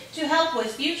created to help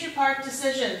with future park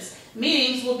decisions.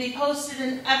 Meetings will be posted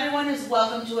and everyone is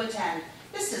welcome to attend.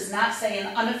 This does not say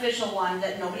an unofficial one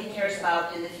that nobody cares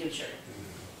about in the future.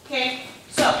 Okay,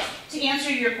 so to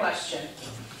answer your question,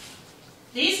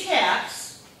 these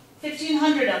caps,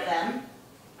 1,500 of them,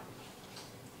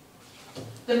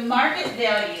 the market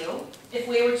value, if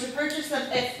we were to purchase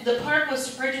them, if the park was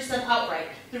to purchase them outright,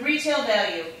 the retail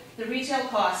value, the retail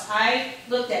cost, I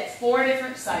looked at 4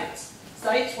 different sites.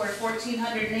 Sites were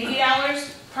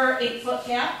 $1,480 per 8-foot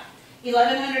cap,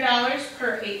 $1,100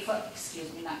 per 8-foot,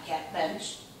 not cap,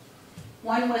 bench.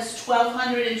 One was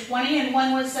 $1,220 and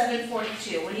one was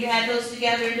 $742. When you add those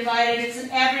together and divide it, it's an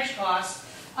average cost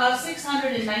of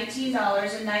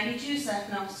 $619.92.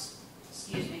 No,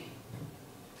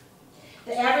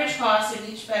 the average cost of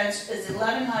each bench is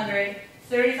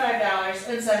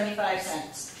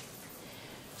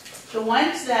 $1,135.75. The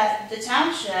ones that the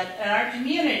township and our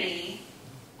community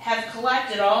have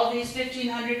collected all of these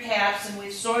 1,500 caps and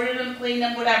we've sorted them, cleaned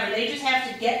them, whatever. They just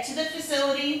have to get to the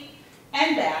facility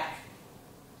and back.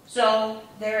 So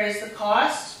there is the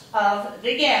cost of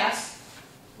the gas,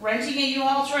 renting a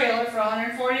U-Haul trailer for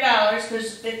 $140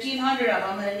 because 1,500 of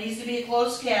them and it needs to be a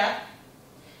closed cap.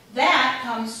 That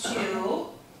comes to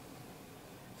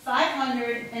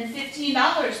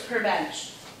 $515 per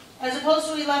bench, as opposed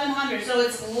to $1,100. So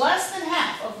it's less than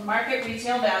half of market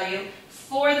retail value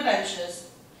for the benches.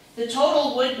 The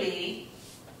total would be,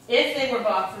 if they were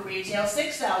bought for retail,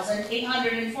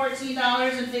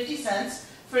 $6,814.50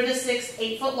 for the 6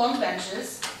 8-foot long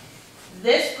benches.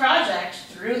 This project,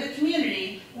 through the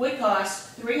community, would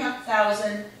cost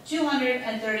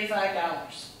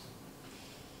 $3,235.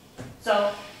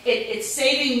 So it's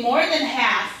saving more than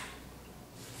half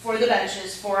for the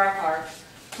benches for our park.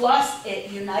 Plus,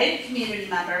 it united community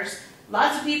members.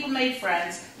 Lots of people made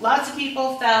friends. Lots of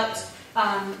people felt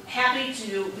happy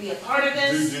to be a part of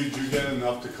this. Did you get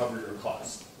enough to cover your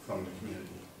cost from the community?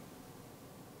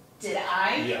 Did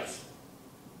I? Yes.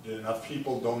 Did enough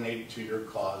people donate to your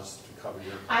cause to cover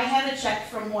your cost? I have a check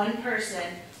from one person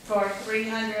for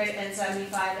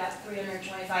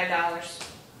 $325.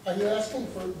 Are you asking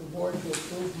for the board to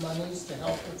approve monies to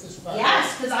help with this project?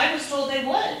 Yes, because I was told they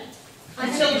would.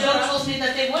 Until Joe told me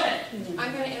that they wouldn't.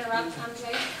 I'm going to interrupt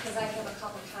MJ because I have a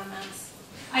couple comments.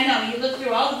 I know, you look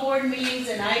through all the board meetings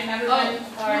and I've never been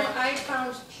part. No, I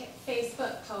found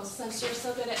Facebook posts, since you're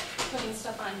so good at putting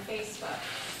stuff on Facebook.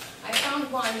 I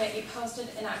found one that you posted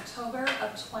in October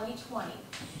of 2020,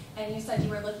 and you said you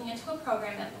were looking into a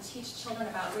program that will teach children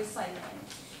about recycling.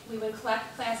 We would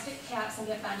collect plastic caps and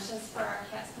get benches for our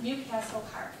new Casco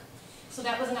Park. So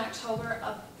that was in October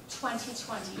of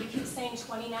 2020. You keep saying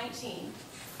 2019.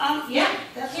 Yeah,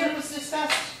 that's what was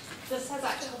discussed. This says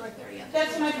October 30th.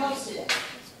 That's when I posted it.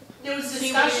 There was So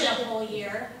you waited discussion. a whole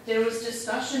year? There was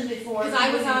discussion before. Because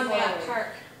I was on moving that forward. park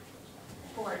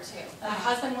board too. My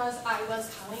husband was, I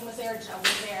was, Colleen was there, Joe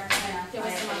was there, Yeah, there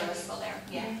was I some other was. people there.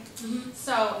 Yeah.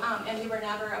 So, and we were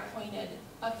never appointed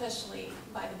officially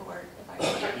by the board, if I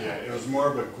remember. Yeah, it was more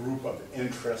of a group of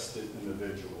interested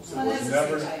individuals. It Well, was that's a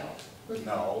never, state title.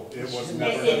 no, it was It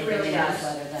never. really does.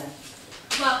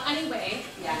 Well, anyway,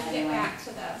 Yeah, to get anyway. back to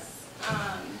this.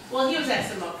 Well, he was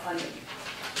asking about funding.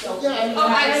 So, yeah, I mean, Oh, I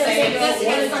I'm was saying saying this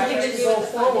has something to do go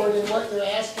with the forward and what you're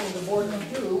asking the board to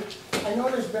do. I know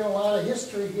there's been a lot of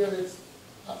history here that's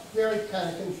very kind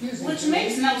of confusing. Which to me.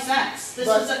 makes no sense. This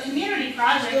But- is a community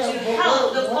project Yeah, to but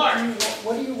help the park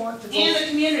what do you want to go? and the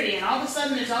community, and all of a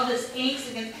sudden there's all this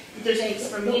angst against, there's angst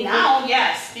from me now,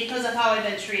 yes, because of how I've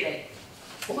been treated.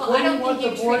 Well, What I do don't you want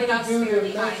think the you board treated to us do to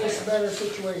fairly make this a either. better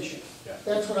situation? Yeah.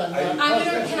 That's what I'm. Can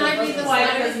I read this Why,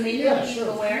 letter? because me Yeah, and sure.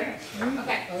 people where?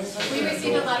 Okay, we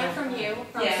received a letter from you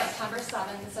from Yes. September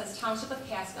 7th. It says Township of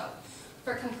Casco.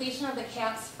 For completion of the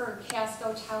caps for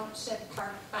Casco Township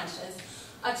Park benches,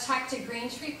 a check to Green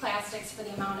Tree Plastics for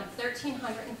the amount of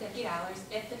 $1,350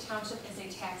 if the township is a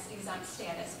tax exempt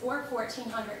status, or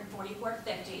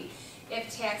 $1,444.50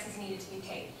 if tax is needed to be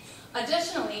paid.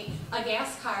 Additionally, a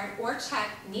gas card or check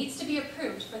needs to be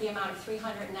approved for the amount of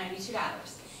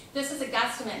 $392. This is a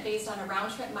guesstimate based on a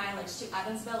round-trip mileage to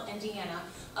Evansville, Indiana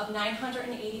of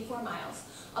 984 miles.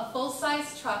 A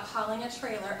full-size truck hauling a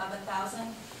trailer of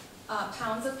 1,000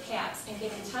 pounds of caps and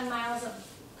giving 10 miles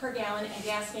per gallon and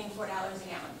gas being $4 a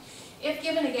gallon. If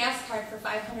given a gas card for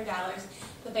 $500,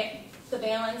 the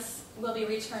balance will be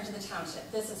returned to the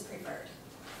township. This is preferred.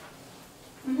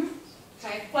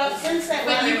 Okay? Well, since that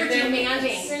But you letter, were there-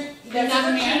 demanding. since- You that's never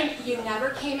a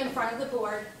demand? came in front of the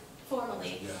board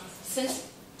formally Yeah. since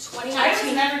I was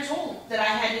 2019, never told that I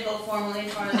had to go formally in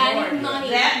front of the board. any money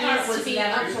That part needs to was be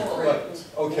never told. approved.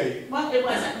 But, okay, Well, it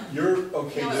wasn't. you're,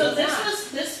 okay, No, So then-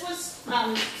 this was,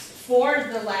 for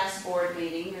the last board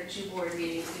meeting, or 2 board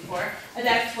meetings before, and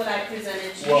that's what I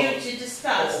presented to Well, you to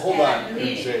discuss hold at on, the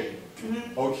meeting. MJ.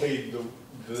 Mhm. Okay,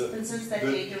 And since that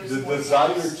the- date, there was the more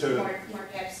desire caps, to- more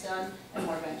caps done, and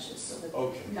more benches, so the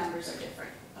Okay. numbers are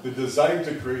different. the desire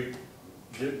to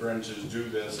get branches, do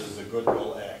this is a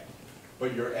goodwill act.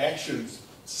 But your actions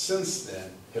since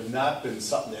then have not been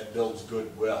something that builds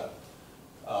goodwill.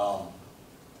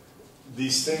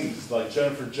 These things, like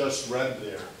Jennifer just read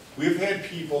there, we've had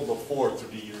people before through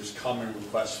the years come and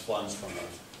request funds from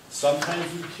us. Sometimes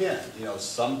we can,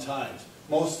 sometimes,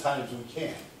 most times we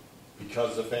can't,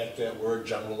 because the fact that we're a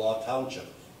general law township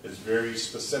is very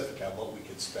specific on what we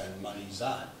could spend monies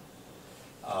on.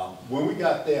 When we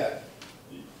got that,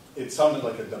 it sounded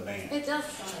like a demand. It does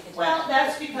sound like a Well,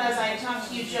 that's because I talked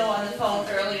to you, Joe, on the phone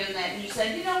earlier in that, and you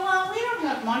said, we don't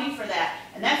have money for that.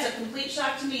 And that's a complete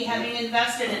shock to me, having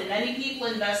invested and many people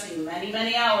investing many,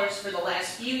 many hours for the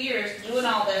last few years doing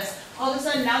all this. All of a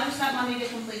sudden, now there's not money to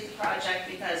complete the project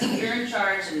because you're in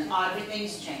charge and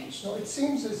everything's changed. So it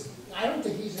seems as, I don't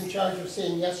think he's in charge of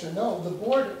saying yes or no. The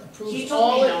board He approves told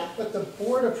all, me no. but the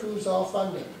board approves all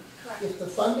funding. Correct. If the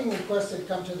funding request had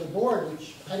come to the board,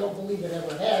 which I don't believe it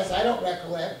ever has, I don't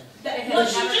recollect. What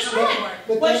she just But- read,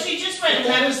 but what that- she just read, but and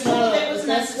that I was is told not- that was but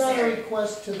that's not a necessary.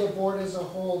 request to the board as a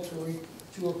whole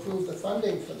to approve the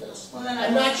funding for this. Well, then I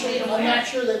I'm not wasn't made sure, I'm aware. not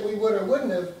sure that we would or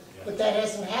wouldn't have, but that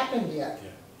hasn't happened yet.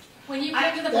 When you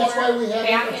came to the That's why board we haven't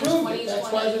back in approved it. 2020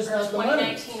 That's why there's or not the money.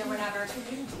 2019 or whatever,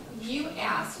 you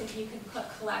asked if you could put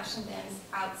collection bins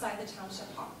outside the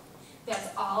township hall. That's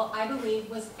all I believe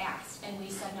was asked, and we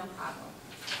said no problem.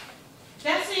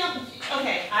 That's the,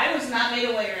 okay, I was not made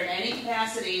aware in any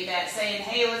capacity that saying,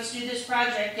 hey, let's do this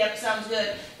project, yep, sounds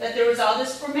good, that there was all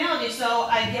this formality, so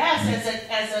I guess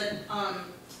as an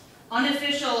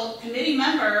unofficial committee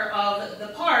member of the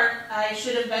park, I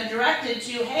should have been directed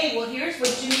to, hey, well, here's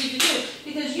what you need to do,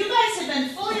 because you guys have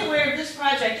been fully aware of this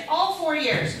project all 4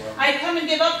 years. I come and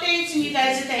give updates, and you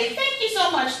guys would say, thank you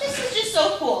so much, this is just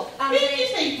so cool, thank you,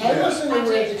 thank you. I wasn't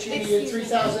aware that you needed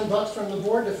Excuse me. $3,000 from the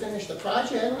board to finish the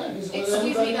project. Was Excuse me,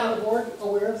 anybody on no. the board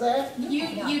aware of that?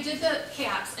 You did the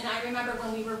caps, and I remember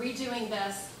when we were redoing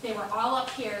this, they were all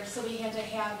up here, so we had to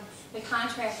have the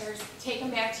contractors take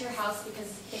them back to your house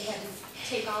because they had to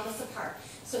take all this apart.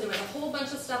 So there was a whole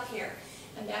bunch of stuff here,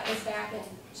 and that was back in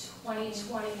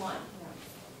 2021.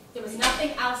 There was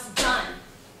nothing else done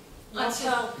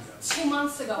until 2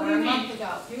 months ago or a month ago.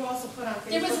 You also put on Facebook.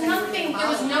 There was nothing, there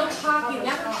was no talk, you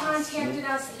never contacted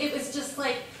us, it was just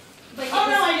like it Oh,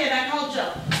 no, was- I did. I called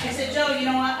Joe. I said, Joe, you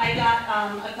know what? I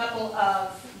got a couple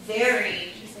of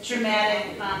very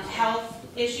traumatic health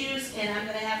issues, and I'm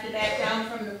going to have to back down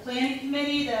from the planning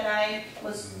committee that I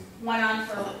went on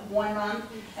for 1 month.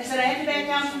 I said, I have to back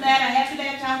down from that. I have to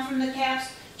back down from the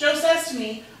caps. Joe says to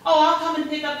me, oh, I'll come and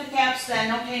pick up the caps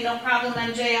then. Okay, no problem,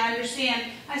 MJ, I understand.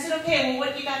 I said, okay, well,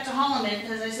 what you got to haul them in?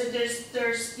 Because I said,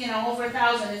 there's over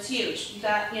 1,000. It's huge. You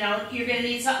got, you're going to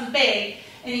need something big.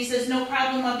 And he says, no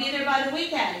problem, I'll be there by the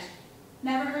weekend.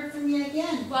 Never heard from you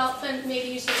again. Well, then maybe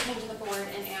you should have come to the board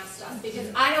and asked us,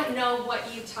 because I don't know what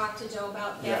you talked to Joe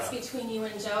about. That's Yeah. between you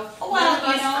and Joe. Well, None of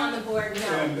us you know, on the board know.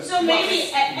 And- So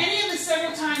maybe at any of the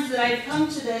several times that I've come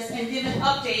to this and given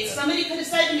updates, somebody could have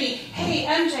said to me, hey,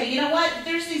 MJ, you know what?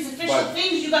 There's these official But-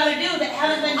 things you gotta do that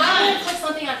haven't been I would done. have put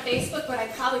something on Facebook, but I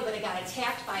probably would have got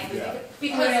attacked by it. Yeah.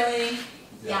 Because, Really?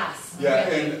 yes, Yeah,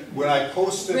 really, and when I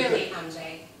posted really, the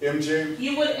MJ. MJ,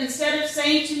 You would, instead of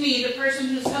saying to me, the person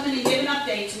who's coming and giving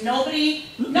updates, nobody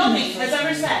has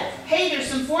ever said, hey, there's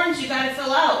some forms you gotta fill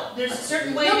out. There's a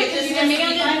certain way No, that because this you has to be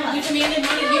demanded finalized.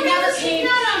 money. You never came.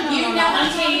 No. You I'm never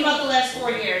talking came. about the last 4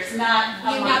 years, not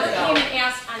a You month never ago. came and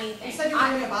asked anything. You said you were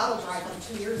doing a bottle drive like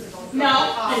 2 years ago.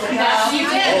 No, no. You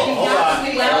did. Hold on.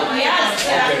 Well, yes,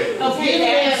 Okay. okay,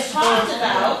 that was talked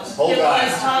about. Hold It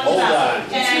was on, talked hold about. on.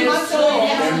 And I 2 was months ago, told, you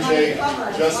had all the money MJ, to cover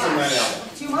it. just a minute.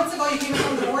 2 months ago, you came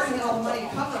from the board and had all the money to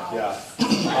cover all.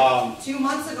 Yeah. 2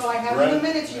 months ago, I have in the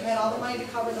minutes, you had all the money to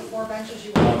cover the 4 benches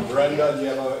you wanted. Brenda, do you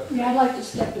have a, Yeah, I'd like to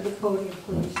step to the podium,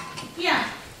 please. yeah.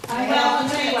 I Well, have I'll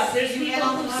tell you what, there's You people had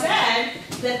all the who money.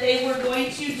 said that they were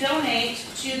going to donate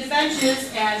to the benches,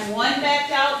 and one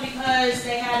backed out because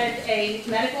they had a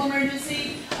medical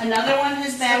emergency. Another one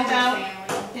has backed out.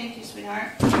 Thank you,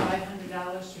 sweetheart.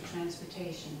 $500 for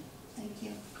transportation. Thank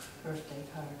you. Birthday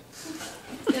card.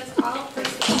 That's all for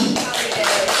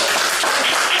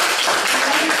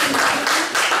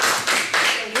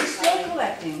We're still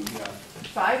collecting.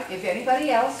 yeah. If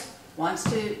anybody else wants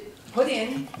to put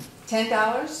in $10,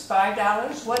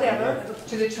 $5, whatever,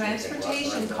 to the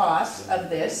transportation costs of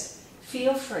this,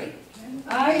 feel free.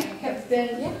 I have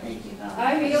been,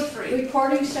 I'm Feel free.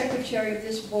 recording secretary of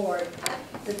this board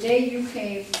the day you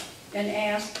came and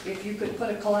asked if you could put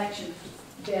a collection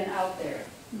bin out there.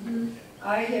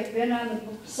 I have been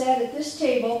sat at this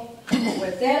table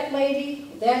with that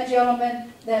lady, that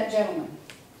gentleman,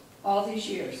 all these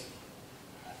years.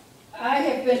 I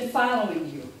have been following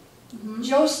you.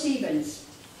 Joe Stevens,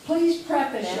 please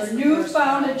preface That's your the first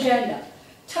newfound one. agenda.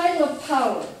 Title of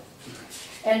power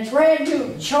and brand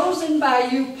new, chosen by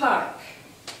you park.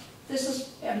 This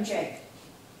is MJ.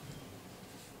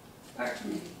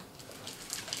 Pardon me.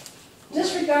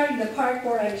 Disregarding the park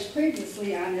board I was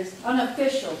previously on is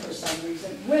unofficial for some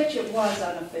reason, which it was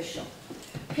unofficial.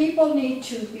 People need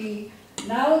to be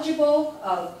knowledgeable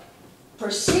of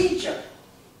procedure.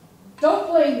 Don't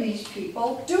blame these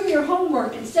people. Do your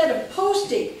homework instead of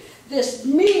posting this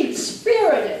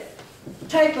mean-spirited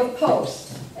type of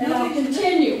post. And I'll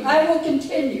continue. I will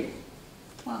continue.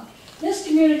 This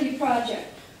community project,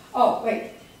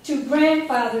 to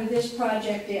grandfather this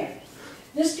project in.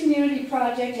 This community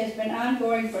project has been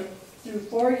ongoing through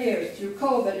 4 years, through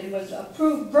COVID, and was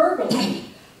approved verbally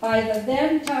by the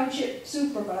then township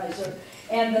supervisor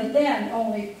and the then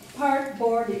only park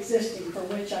board existing for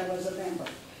which I was a member.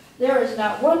 There is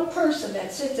not one person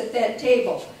that sits at that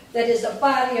table that is a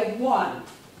body of one.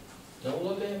 Don't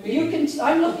look at me.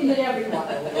 I'm looking at everyone.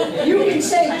 You can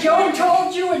say Joe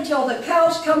told you until the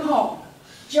cows come home.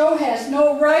 Joe has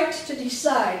no right to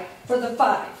decide for the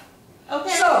 5. Okay.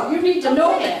 So you need to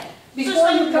know that before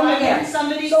you come again.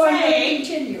 Somebody So I'm going say, to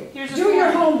continue. here's a Do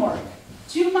your form. homework.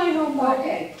 Do my homework.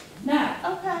 Okay. Now,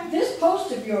 Okay. this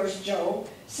post of yours, Joe,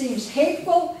 seems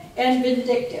hateful and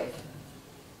vindictive.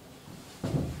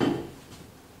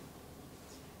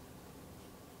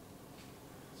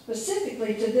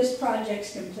 Specifically to this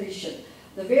project's completion.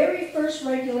 The very first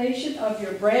regulation of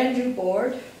your brand new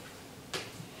board.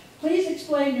 Please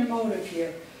explain your motive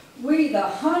here. We, the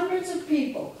hundreds of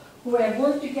people who have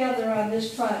worked together on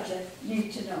this project,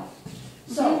 need to know.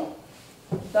 So,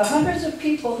 the hundreds of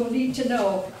people who need to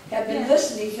know have been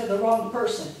listening to the wrong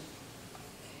person.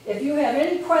 If you have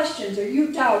any questions or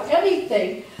you doubt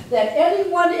anything that any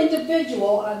one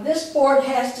individual on this board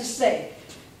has to say,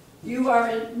 you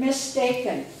are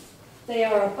mistaken. They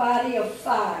are a body of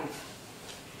 5.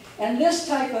 And this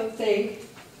type of thing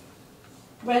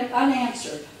went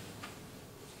unanswered.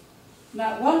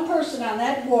 Not one person on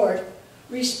that board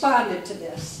responded to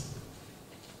this.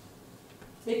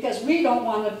 Because we don't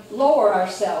want to lower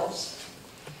ourselves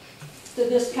to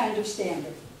this kind of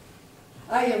standard.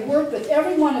 I have worked with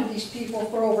every one of these people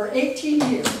for over 18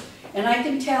 years, and I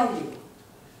can tell you,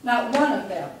 not one of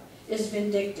them is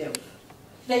vindictive.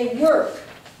 They work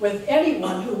with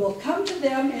anyone who will come to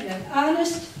them in an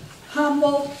honest,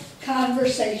 humble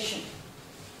conversation.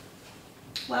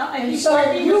 Well, I And keep so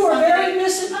working you with were somebody. very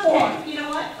misinformed. Okay, you know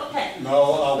what? Okay.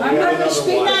 No, we I'm have not gonna another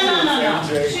speak- one. No.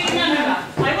 MJ.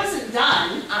 No. I wasn't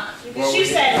done. Well, She we-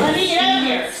 said, let me get out of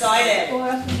here, so I did.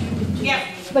 Well, Yep.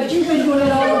 but you've been doing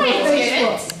it all over I did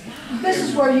Facebook. This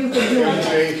is where you've been doing it.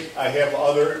 MJ, I have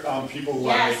other people who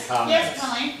want to make Yes, comments. yes,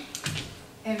 Colleen.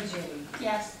 MJ,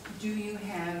 Yes. do you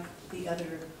have the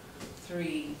other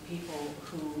 3 people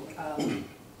who,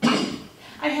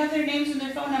 I have their names and their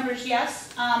phone numbers, yes.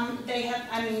 They have,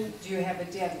 do you have a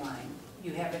deadline?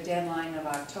 You have a deadline of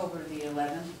October the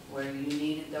 11th where you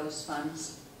needed those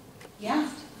funds? yeah.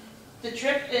 The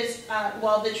trip is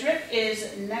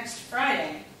next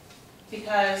Friday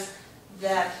because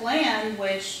that plan,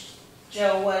 which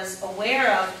Joe was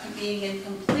aware of being in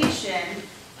completion,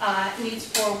 needs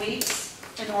 4 weeks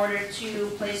in order to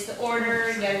place the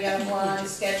order, yada,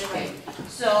 scheduling.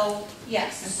 So,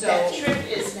 yes, So- that trip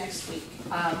is next week.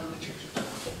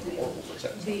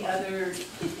 The other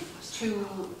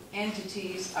 2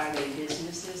 entities, are they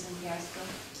businesses in Casco?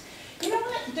 You know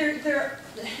what? They're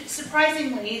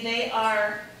surprisingly, they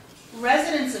are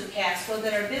residents of Casco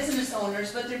that are business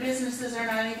owners, but their businesses are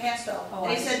not in Casco. Oh,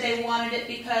 They I said they wanted it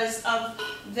because of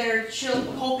their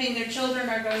hoping their children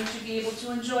are going to be able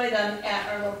to enjoy them at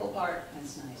our local park.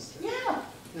 That's nice. Yeah.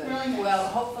 Good. Really nice. Well,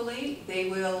 hopefully, they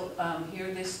will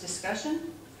hear this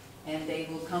discussion, and they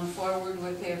will come forward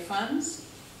with their funds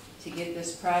to get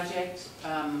this project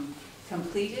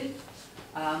completed.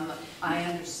 I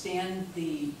understand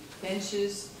the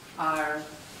benches are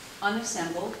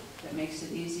unassembled. That makes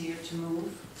it easier to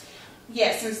move.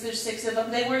 Yeah, since there's 6 of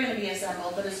them, they were going to be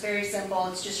assembled, but it's very simple.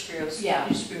 It's just screws. Yeah,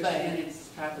 Just screws. and it's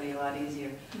probably a lot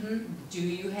easier. Mhm. Do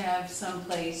you have some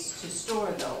place to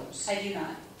store those? I do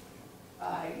not.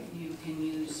 You can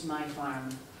use my farm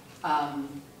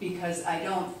because I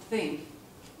don't think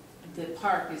the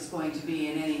park is going to be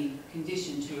in any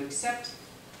condition to accept.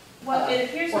 Well, it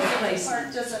appears Or that the placement.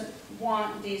 park doesn't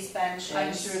want these benches.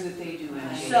 I'm sure that they do.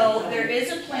 MJ. So there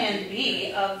is a plan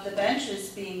B of the benches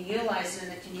being utilized in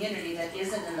the community that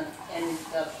isn't in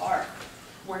the park.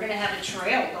 We're gonna have a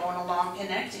trail going along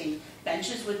connecting.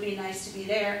 Benches would be nice to be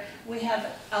there. We have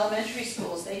elementary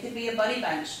schools, they could be a buddy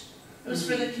bench. It was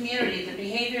for the community, the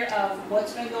behavior of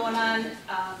what's been going on,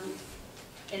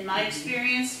 in my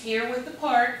experience here with the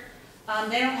park,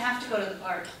 they don't have to go to the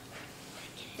park.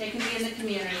 They can be in the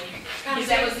community, because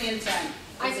that was the intent.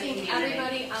 I was the think community.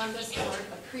 everybody on this board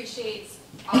appreciates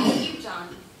all that you've done,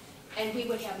 and we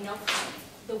would have no problem.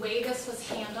 The way this was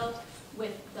handled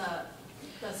with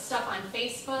the stuff on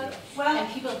Facebook, Well,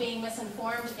 and people being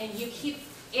misinformed, and you keep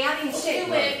adding to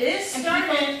okay, it. this and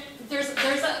started,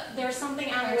 There's something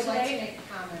on I there would like to today. make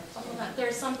a comment. Oh, hold on.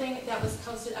 There's something that was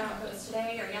posted, I don't know if it was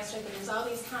today or yesterday, but there's all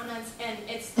these comments, and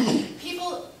it's,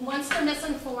 people, once they're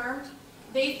misinformed,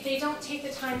 they don't take the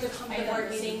time to come I to don't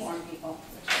board meetings. misinform people.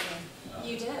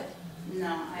 You did. No,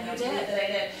 I You don't did. believe that I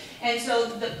did. And so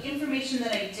the information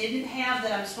that I didn't have,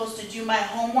 that I'm supposed to do my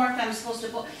homework, I'm supposed to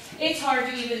pull, it's hard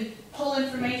to even pull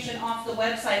information off the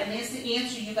website and it's the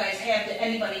answer you guys have to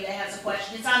anybody that has a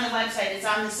question. It's on the website, it's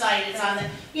on the site, it's on the,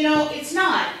 it's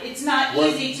not What-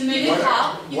 easy to You make. can What-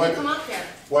 call, you what- can come up here.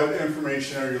 What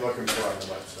information are you looking for on the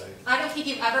website? I don't think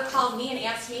you've ever called me and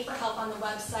asked me for help on the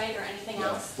website or anything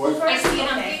else. What, I see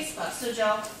it on Okay. Facebook. So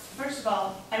Joe, first of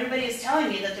all, everybody is telling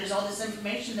me that there's all this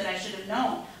information that I should have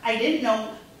known. I didn't know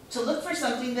to look for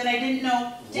something that I didn't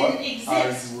know didn't what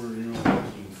exist. were you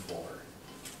looking for?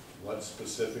 What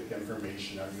specific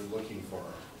information are you looking for?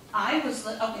 I was,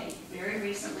 okay, very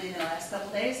recently, the last couple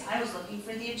days, I was looking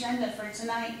for the agenda for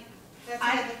tonight. That's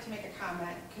why I'd like to make a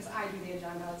comment, because I do the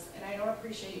agendas, and I don't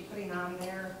appreciate you putting on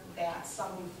there that some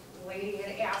lady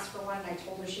had asked for one, and I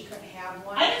told her she couldn't have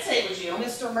one. I didn't say it was you.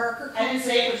 Mr. Merker I didn't comes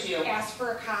say it in, was you. asked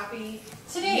for a copy.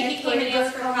 Today, he came and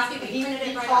asked for a copy, we He printed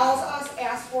it right calls off. us,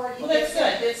 asks for it. he Well, that's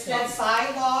gets it. good. That's, By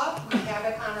law, we have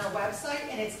it on our website,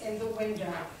 and it's in the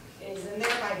window. It is in there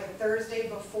by the Thursday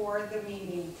before the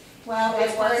meeting. well, it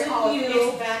That's where wasn't all- you. it's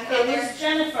been in It there. was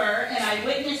Jennifer, and I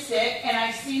witnessed it, and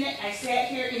I seen it, I sat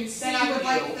here and Then seen I would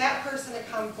like you. that person to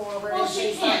come forward. Well, and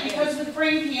she say can't, something. because with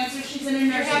brain cancer, she's in a You're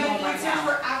nursing having home right answers now.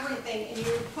 for everything, and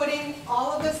you're putting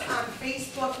all of this on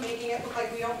Facebook, making it look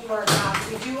like we don't do our jobs.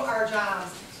 We do our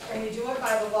jobs, and we do it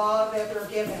by the law that we're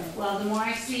given. Well, the more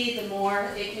I see, the more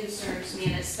it concerns me,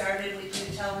 and it started with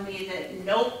you telling me that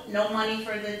nope, no money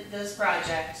for this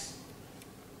project.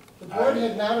 The board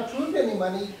had not approved any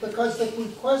money because the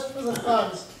request for the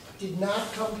funds did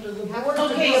not come to the board to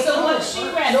be Okay, so what approved. she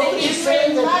read, the Nobody's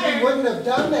saying handwritten that he letter. wouldn't have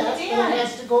done that, but Dan. it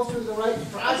has to go through the right Okay,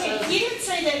 process. he didn't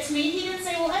say that to me, he didn't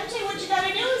say, well, MJ, what you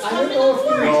gotta do is I come don't to know the if you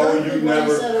board. No, heard you me when I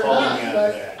never said it or called not, me on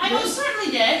but that. I most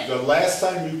certainly did. The last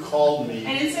time you called me,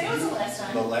 I didn't say it was the last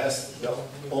time.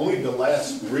 only the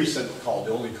last recent call,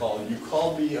 the only call, you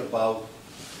called me about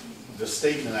the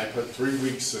statement I put 3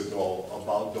 weeks ago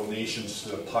about donations to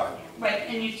the park. Right,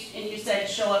 and you said,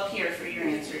 show up here for your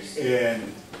answers. And,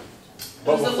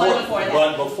 was the one before that.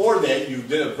 but before that, you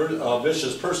did a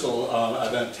vicious personal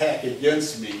an attack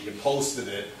against me. You posted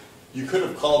it. You could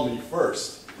have called me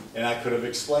first, and I could have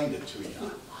explained it to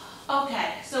you.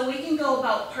 Okay, so we can go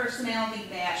about personality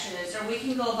bashes, or we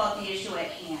can go about the issue at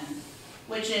hand,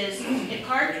 which is a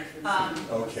park,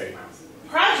 Okay.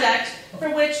 project for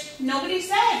which nobody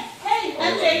said, hey,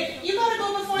 MJ, you gotta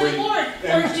go before the Wait, board.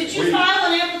 and Or did you we-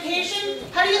 file an application?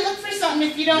 How do you look for something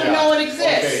if you don't Yeah, know it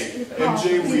exists? Okay,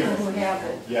 MJ, People who have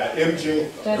it. yeah, MJ,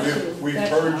 we've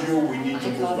heard you, we need to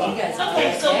move on. Okay,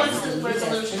 so what's the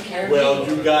resolution? Well,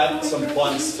 you got some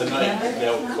funds tonight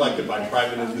that were collected by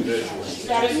private individuals.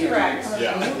 That is correct.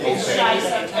 Yeah, It's okay, shy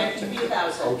of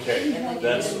 10,000. okay, And then you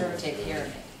that's can take care of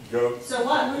it. go. So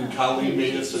what? And Colleen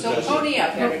made a So suggestion. pony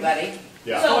up, everybody.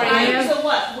 Yeah, So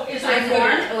what? Is there I'm a good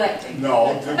form? at collecting.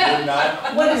 no, we're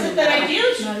not. What is it that I do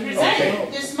to Okay,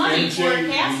 present this money for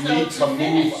MJ, Casco we need to to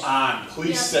finish? move on,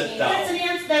 please sit That's down. an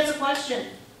answer, that's a question.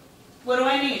 What do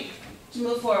I need to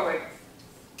move forward?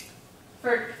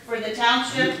 For the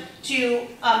township to,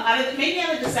 maybe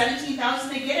out of the 17,000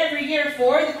 they get every year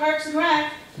for the Parks and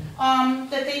Rec, that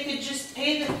they could just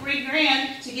pay the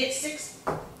 $3,000 to get 6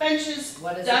 benches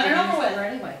What has it done been and used over with. for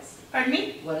anyways? Pardon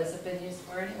me? What has it been used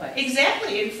for anyways?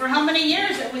 Exactly, and for how many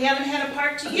years that we haven't had a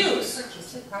park to use?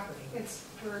 Purchased it property. It's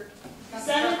for.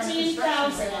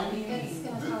 17,000. It's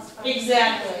gonna cost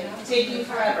Exactly, taking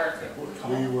forever.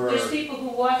 We were, There's people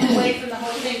who walk away from the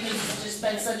whole thing because it's just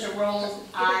been such a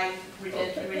rolled-eye,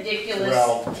 ridiculous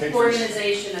well, take,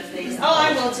 organization of things. Oh,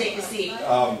 I will take a seat.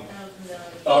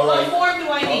 All What right. form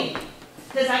do I need?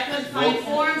 Because I couldn't find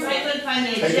forms, I couldn't find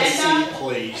the Take a agenda. seat, I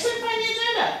please. couldn't find the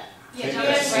agenda. Yeah, Take Joe, a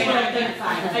That's seat. what I couldn't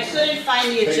find. I couldn't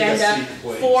find the Take a agenda seat,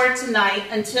 please. for tonight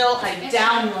until I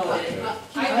downloaded it.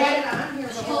 I had it on here.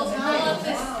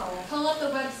 Pull up the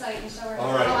website and show her.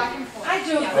 All right. Oh, I can pull it. I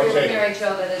do Yeah. agree with Okay. Mary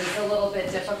Jo that it is a little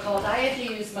bit difficult. I had to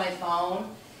use my phone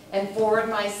and forward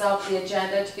myself the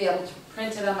agenda to be able to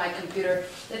print it on my computer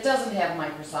that doesn't have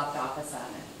Microsoft Office on it.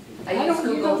 I use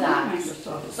Google Docs.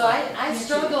 So I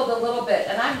struggled a little bit,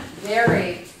 and I'm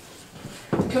very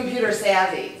computer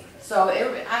savvy. So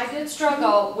I did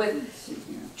struggle with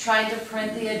trying to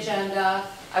print the agenda.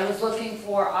 I was looking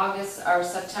for August or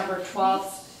September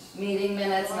 12th meeting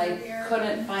minutes, and I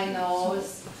couldn't find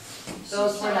those.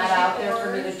 Those were not out there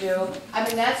for me to do. I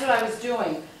mean, that's what I was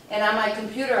doing. And on my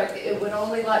computer, it would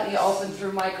only let me open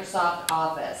through Microsoft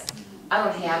Office. I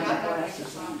don't have that.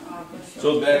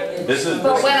 So that, this is.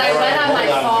 But when I went on my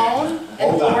Hold on. phone and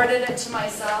Hold on. forwarded it to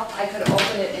myself, I could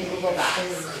open it in Google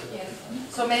Docs.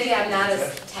 So maybe I'm not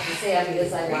as tech savvy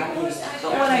as I want to be.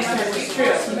 But when I said it's true.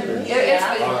 It's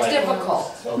All right.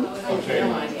 difficult. Okay,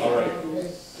 all right.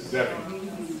 Debbie.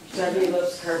 Debbie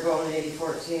lives Carbone,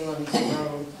 8014 Livingston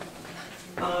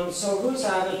Road. So who's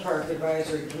on the park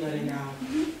advisory committee now?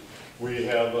 We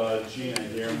have Gina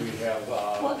here, and we have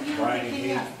Well, you know, Brian I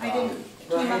Hayes. came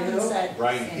up and said,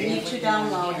 Brian you need Hayes, to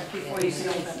download before you can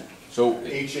open. So,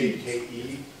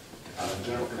 H-A-K-E,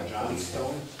 Jennifer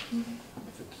Johnstone,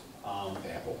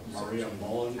 Maria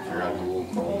Mullen.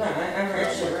 Hold on, I'm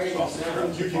actually writing this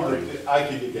down. You can get, I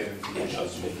can get that information.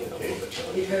 Okay.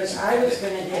 Because I was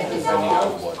gonna get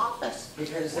involved,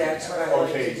 because that's what I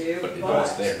like to do, but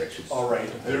All right,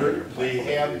 they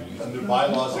have, under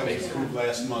bylaws that was approved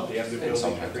last month, they have the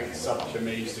ability to create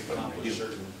subcommittees to accomplish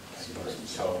certain.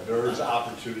 So there's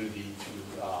opportunity to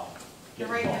You're get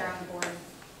right there involved. on the board.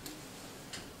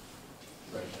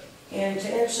 Right there. And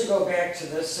to actually go back to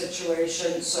this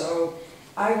situation, so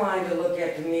I wanted to look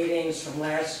at the meetings from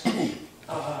last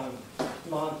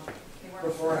month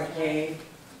before I came.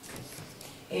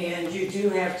 And you do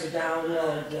have to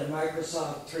download the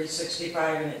Microsoft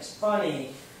 365, and it's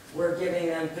funny, we're giving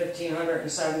them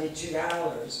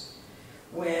 $1,572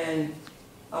 when,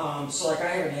 so like I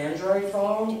have an Android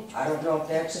phone, I don't know if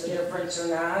that's the difference or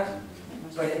not,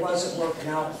 but it wasn't working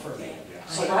out for me.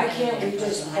 So why can't we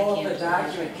just pull up the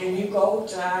document? Can you go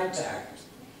to iTech?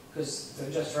 Because they're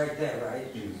just right there, right?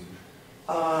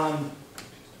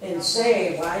 And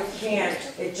say, why can't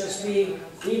it just be,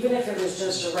 even if it was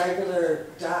just a regular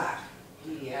doc?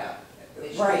 PDF.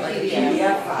 Right, like a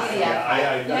PDF file. Yeah,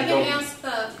 I You can don't, ask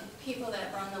the people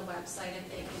that run the website if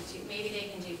they can do, maybe they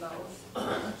can do both.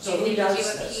 So who does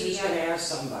this? Who's gonna ask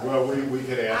somebody? well, we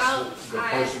could I'll, ask the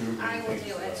person who I will thinks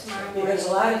do it that. tomorrow morning. Because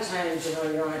a lot of times, you know,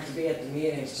 you don't have to be at the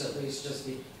meetings to at least just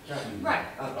be Right,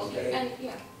 up to date. and,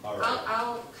 yeah, All right.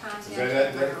 I'll contact Is her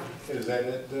that it, tomorrow. Is that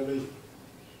it, Debbie?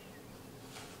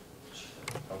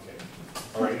 Okay.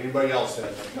 All right, anybody else have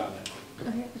a comment?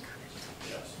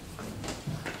 Yes.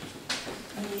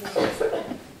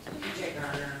 PJ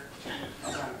Garner,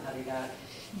 John Putty Dot,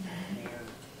 Mayor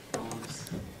Holmes.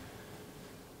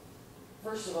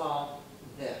 First of all,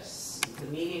 the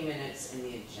meeting minutes and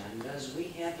the agendas, we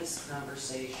had this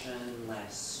conversation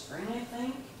last spring, I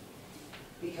think,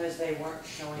 because they weren't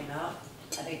showing up.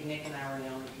 I think Nick and I were the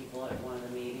only people at one of the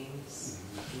meetings.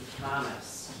 We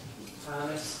promised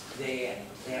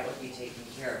that would be taken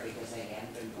care of because they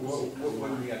hadn't been posted.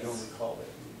 What meeting? I don't recall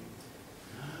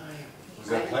that meeting. Was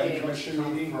that I planning haven't been able to commission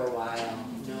come meeting? for a while.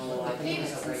 No, I think Maybe, it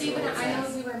was a Stephen, regular. I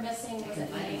know we were missing, was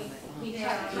it May? We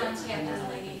had contacted the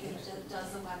lady who does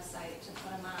the website to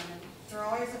put them on. They're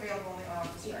always available in the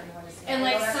office for anyone to see. And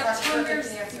I like know that's September's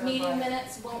perfect answer, meeting but-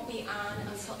 minutes won't be on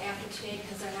until after today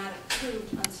because they're not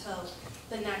approved until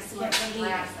the next month's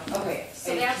meeting. Okay,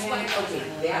 So and that's why.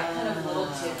 that kind of little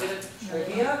tidbit of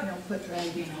trivia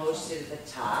can be posted at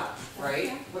the top,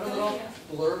 right? Put a little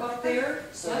blurb up there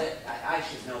so that I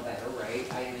should know better, right?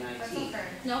 I am in That's IT. okay.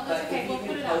 No, But that's okay, if we'll you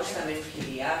put can it out post them there. in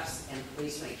PDFs, and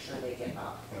please make sure they get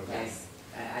up, okay? Yes.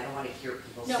 I don't want to hear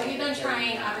people say No, that we've been they're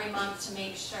trying not. every month to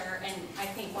make sure, and I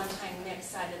think one time Nick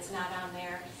said it's not on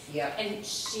there. Yep. And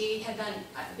she had been,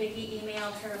 Vicki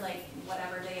emailed her like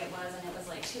whatever day it was, and it was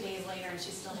like 2 days later, and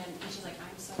she still hadn't, and she's like,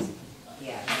 I'm so.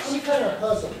 Yeah. I'm kind of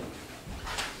puzzled.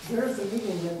 There's the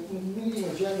meeting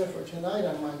agenda for tonight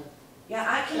on my, Yeah,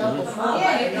 I can look them up, I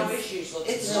have no issues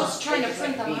looking. It's them up. just trying to They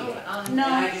print them beat it. out on. No,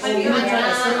 And I just- I mean, you're it's trying to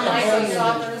not print them Microsoft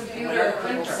out. computer Whenever people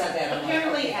printer. said that, I'm like,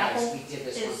 Apparently okay, guys, Apple we did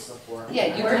this is- once before. Yeah,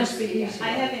 you Where can is speak. I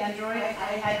have Android, I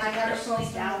had to personally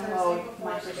download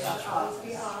Microsoft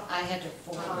Office. I had to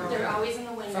forward They're always in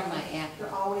the window. from my app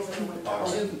They're always in the window.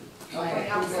 to my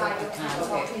outside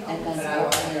approval of account, town. and then But I go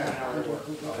don't under know how to work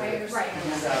Google. Right. So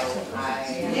I.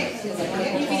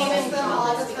 You can use them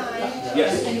all the time.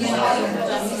 Yes. I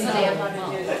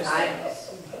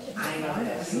know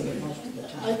this,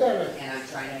 I got it. and I'm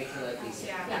trying to make your life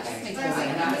easier. Yeah. Okay?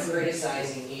 I'm not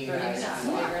criticizing you guys.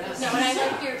 No, and I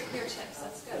like your tips,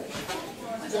 that's good.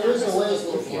 There is a way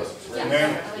if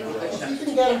Ma'am, you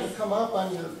can get them to come up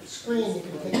on your screen, you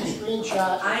can take a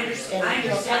screenshot. I understand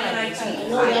the IT. I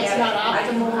know that's not I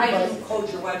optimal, can code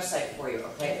your website for you,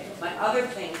 okay? My other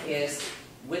thing is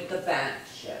with the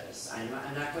benches, I'm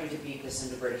not going to beat this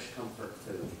into British comfort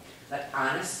food, but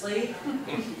honestly,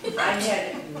 I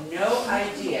had no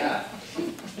idea.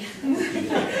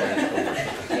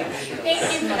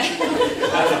 Thank you.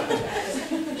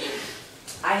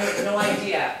 I had no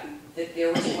idea that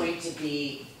there was going to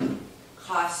be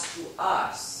cost to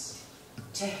us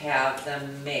to have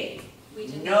them made. We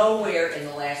did. Nowhere in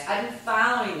the last, I've been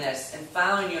following this and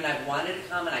following you, and I've wanted to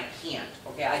come and I can't,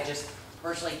 okay? I just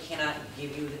personally cannot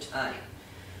give you the time.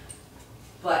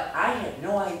 But I had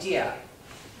no idea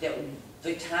that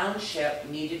the township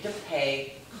needed to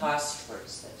pay cost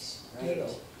towards this, right?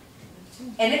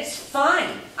 And it's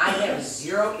fine. I have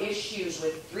zero issues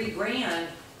with $3 grand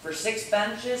for 6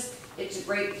 benches. It's a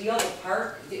great deal. The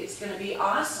park, it's gonna be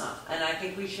awesome, and I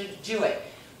think we should do it.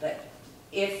 But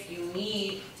if you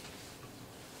need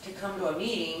to come to a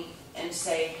meeting and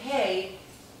say, hey,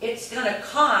 it's gonna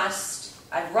cost,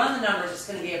 I've run the numbers, it's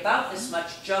gonna be about this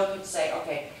much, Joe could say,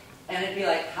 okay, and it'd be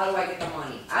like, how do I get the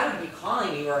money? I would be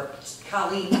calling you or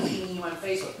Colleen pinging you on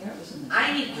Facebook.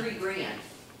 I need $3 grand.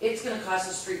 It's gonna cost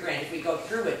us $3 grand if we go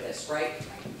through with this, right?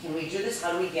 Can we do this?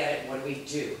 How do we get it? What do we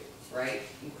do? Right?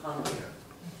 You come here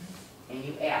and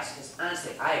you ask, because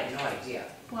honestly, I have no idea.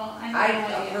 Well, I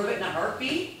approve it in a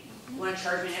heartbeat. You want to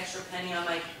charge me an extra penny on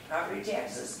my property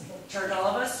taxes? Charge all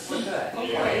of us? We're good.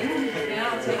 Right? You know,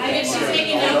 I bet she's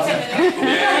making notes over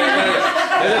there.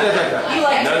 You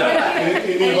like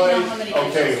anybody,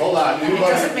 okay, hold on, It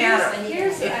anybody? doesn't matter.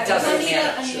 It doesn't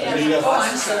matter. Anita? Oh,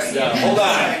 I'm sorry. Yeah, hold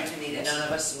on. Anita, none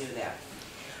of us knew that.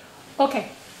 Okay,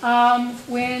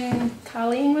 when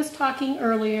Colleen was talking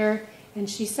earlier, and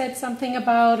she said something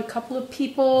about a couple of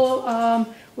people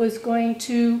was going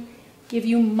to give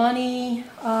you money,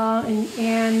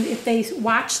 and if they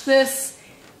watch this,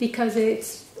 because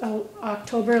it's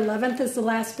October 11th is the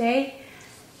last day,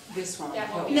 This one. That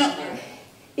won't be No.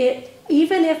 there.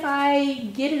 even if I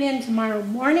get it in tomorrow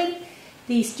morning,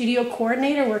 the studio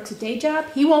coordinator works a day job.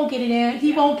 He won't get it in.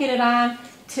 He won't get it on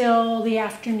till the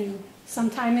afternoon,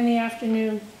 sometime in the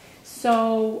afternoon.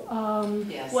 So,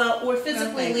 Yes. Well, we're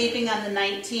physically Okay. leaving on the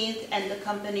 19th, and the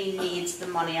company needs the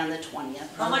money on the 20th.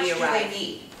 How when much we do they arrive.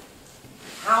 need?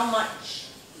 How much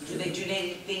do they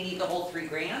need the whole $3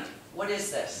 grand? What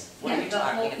is this? What are we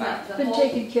talking about? It's been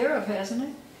taken care of, hasn't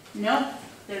it? No,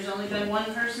 there's only been one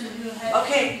person who had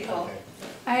Okay. people.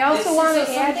 I also want to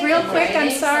add real quick, I'm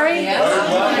sorry. I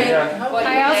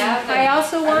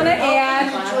also want to add,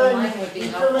 Turn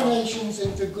determinations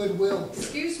into goodwill.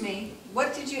 Excuse me,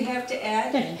 what did you have to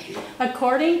add?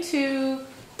 according to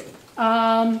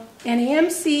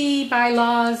NEMC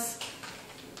bylaws,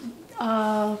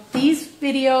 these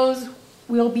videos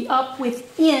will be up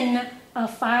within a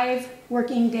 5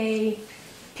 working day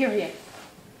period.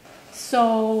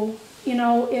 So, you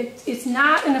know, it's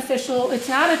not an official, it's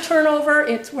not a turnover,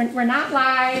 we're not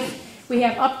live. We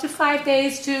have up to 5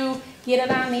 days to get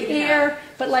it on the air,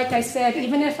 but like I said,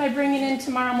 even if I bring it in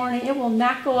tomorrow morning, it will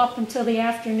not go up until the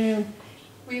afternoon.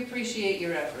 We appreciate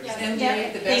your efforts. Yeah.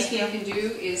 MJ, the best Thank we you. can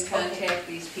do is contact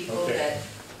these people Okay.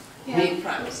 that made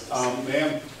promises.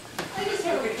 Ma'am, I just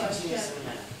have a question.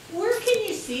 Where can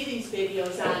you see these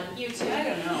videos on? YouTube. I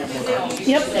don't know.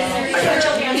 Yep.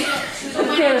 So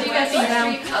why don't you guys make sure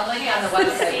you I'll link on the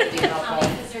website, you know.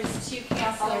 because there's 2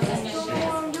 counselors in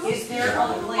Michigan. Is there a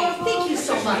link? Oh, thank you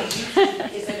so much.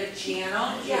 Is it a channel?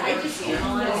 Yeah, I just-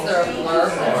 channel. Is there a blurb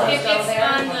If that's it's still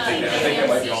on there? the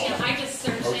NEMC channel, I just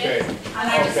searched okay, it. On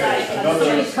our okay, site.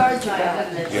 another, Cards you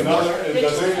got.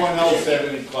 does anyone else have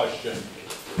any question?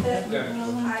 I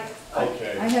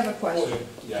Okay, have a question.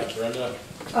 yeah, Brenda?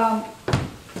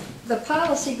 The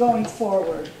policy going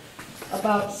forward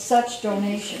about such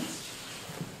donations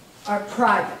are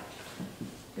private.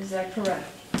 Is that correct?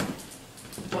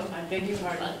 I beg your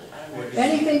pardon?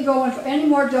 Anything going, for any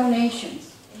more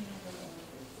donations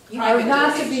are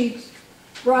not to be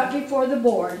brought before the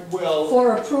board Well,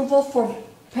 for approval for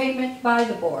payment by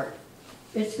the board.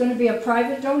 It's going to be a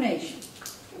private donation.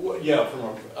 yeah,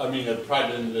 a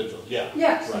private individual, yeah.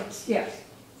 Yes, Right. yes.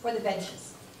 For the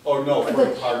benches. Oh, no, for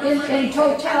the park. In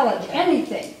totality,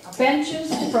 anything,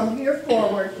 benches from here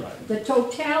forward, Right. the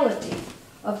totality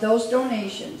of those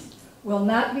donations will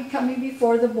not be coming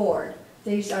before the board.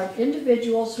 These are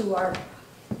individuals who are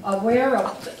aware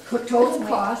of the total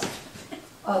cost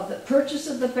of the purchase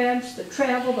of the bench, the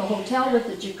travel, the hotel with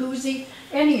the jacuzzi,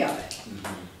 any of it.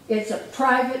 It's a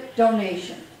private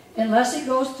donation, unless it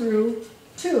goes through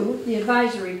to the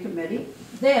advisory committee,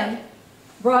 then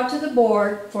brought to the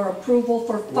board for approval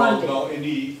for funding. Well, no,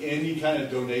 any kind of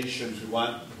donations we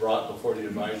want brought before the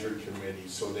advisory committee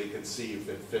so they can see if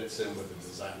it fits in with the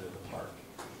design of the park.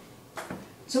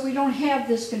 So we don't have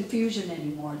this confusion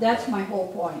anymore. That's my whole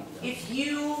point. If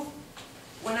you,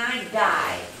 when I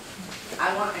die,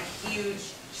 I want a huge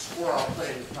squirrel put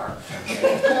in the park.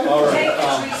 All right, Take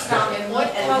the tree stump and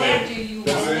what color do you want?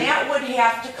 And that would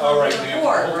have to come to the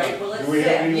board, right? Will it do we have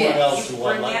fit? anyone Yes. else You who would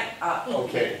bring like? that up.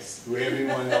 Okay, do we have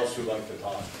anyone else who'd like to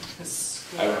talk?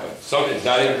 Something, it's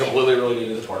not even completely related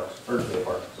to the park, or to the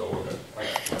park, so we're good. I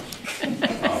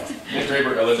got you. Nick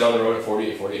Draper, I live down the road at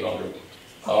 48 Mount Road.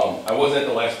 I wasn't at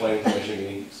the last planning commission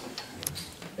meeting.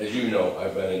 As you know,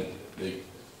 I've been the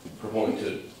proponent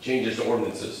to changes to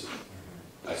ordinances.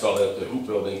 I saw that the hoop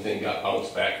building thing got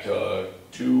bounced back to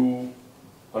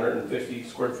 250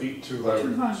 square feet?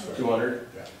 200. 200?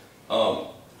 Yeah.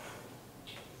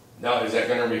 Now, is that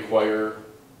gonna require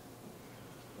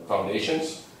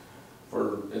foundations?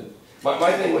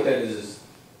 My thing with that is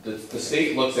the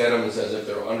state looks at them and says if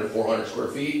they're under 400 square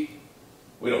feet,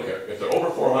 we don't care. If they're over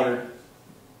 400,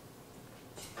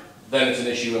 then it's an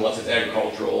issue unless it's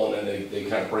agricultural, and then they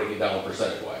kind of break it down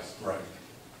percentage-wise. Right.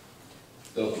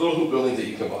 Those little hoop buildings that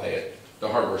you can buy at the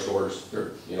hardware stores,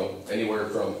 they're, anywhere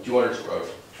from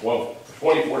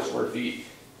 24 square feet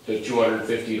to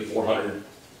 250 to 400.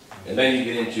 And then you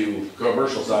get into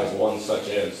commercial size ones such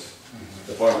as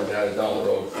the farmer that has down the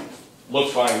road.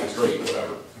 Looks fine, it's great,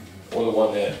 whatever. Or the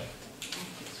one that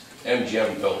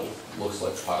MGM built looks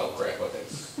like a pile of crap, but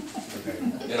it's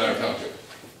in our township.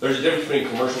 There's a difference between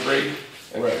commercial grade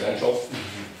and residential.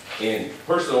 And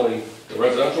personally, the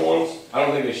residential ones, I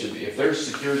don't think they should be. If they're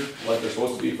secured like they're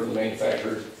supposed to be from the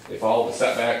manufacturers, they follow the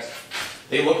setbacks,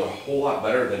 they look a whole lot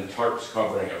better than tarps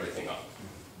covering everything up.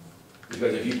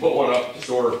 Because if you put one up to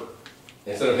store,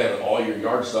 instead of having all your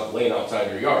yard stuff laying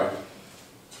outside your yard,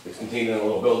 it's contained in a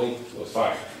little building, it looks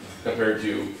fine. Compared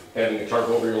to having a tarp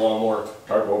over your lawnmower,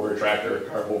 tarp over a tractor,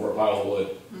 tarp over a pile of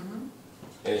wood. And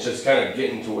it's just kind of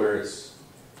getting to where it's,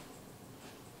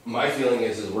 my feeling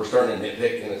is we're starting to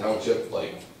nitpick in the township,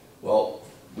 like, well,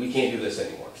 we can't do this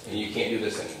anymore, and you can't do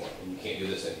this anymore, and you can't do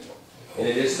this anymore. And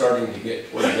it is starting to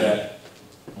get towards that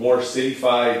more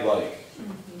city-fied, like,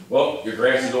 well, your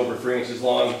grass is over 3 inches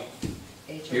long,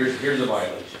 here's a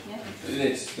violation. And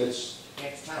that's just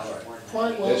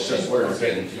where it's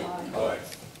getting to. All right.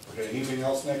 Okay, anything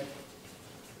else, Nick?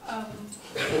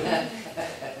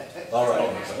 All right,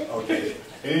 okay.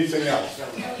 Anything else?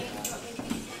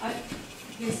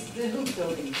 The hoop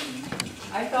building thing,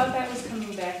 I thought that was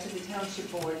coming back to the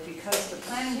township board because the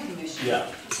planning commission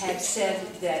had said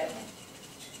that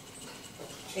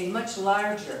a much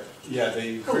larger. Yeah,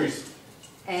 they increased.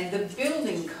 And the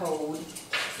building code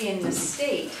in the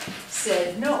state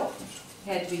said no,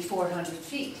 had to be 400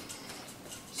 feet.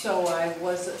 So I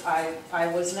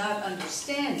was not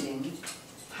understanding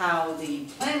how the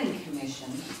planning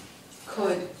commission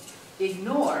could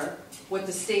ignore what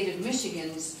the state of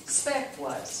Michigan's spec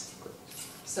was.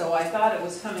 So I thought it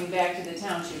was coming back to the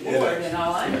township board, and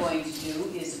all I'm going to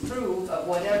do is approve of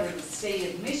whatever the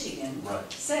state of Michigan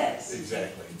says.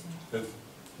 Exactly.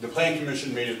 The planning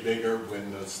commission made it bigger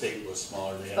when the state was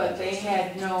smaller. But they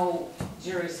had no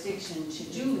jurisdiction to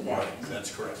do that. Right,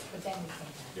 that's correct. But then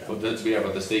we think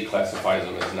But the state classifies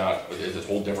them as a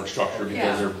whole different structure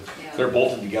because they're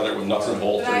bolted together with nuts and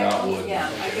bolts, they're not wood.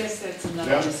 Yeah, I guess that's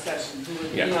another discussion. Who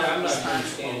would be I'm not responsible?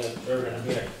 understanding that they're gonna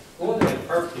be, going to the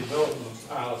park development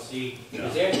policy,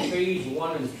 is that phase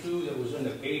 1 and 2 that was in the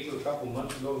paper a couple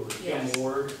months ago with Kim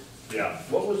Ward? Yeah.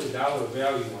 What was the dollar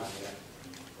value on that?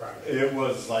 It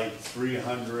was like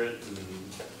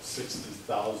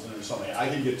 360,000 or something. I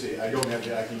can get to, I don't have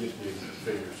to, I can get the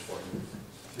figures for you.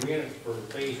 300 for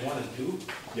phase 1 and 2?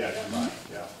 Yeah, combined,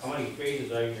 yeah. How many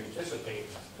phases are you anticipating?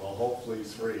 Well, hopefully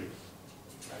 3. I can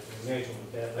imagine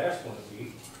what that last one would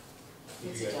be. You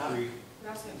got 3. We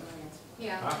also have grants.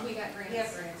 Yeah, Huh? we got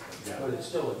grants. Yeah. But it's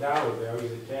still a dollar value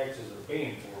the taxes are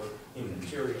paying for in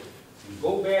material.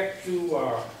 Go back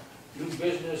to new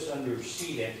business under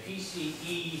C, that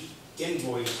PCE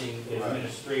invoicing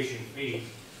administration fee.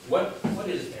 What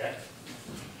is that?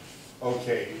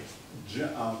 Okay,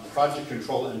 project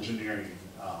control engineering.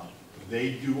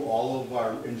 They do all of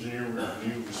our engineering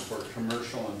reviews for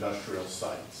commercial industrial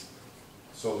sites.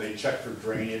 So they check for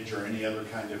drainage or any other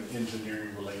kind of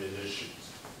engineering related issues.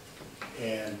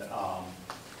 And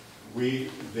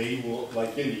they will,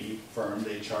 like any firm,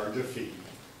 they charge a fee.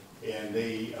 And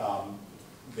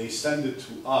they send it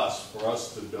to us for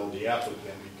us to bill the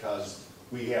applicant because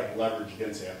we have leverage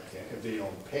against the applicant. If they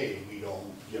don't pay, we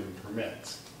don't give them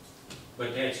permits.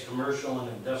 But that's commercial and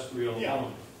industrial Yeah.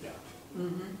 only. Yeah.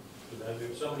 Because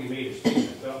if somebody made a statement,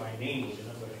 I thought my name was in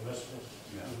it, but I must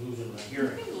be losing my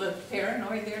hearing. You look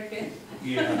paranoid there, kid.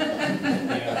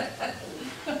 Yeah.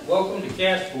 Welcome to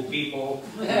Casco, people.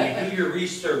 When you do your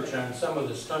research on some of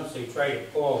the stunts they try to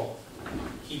pull,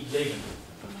 keep digging.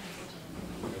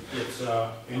 It's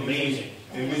amazing.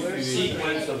 The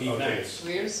sequence of events.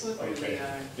 Where's what Okay.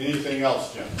 Anything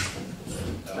else, Jim?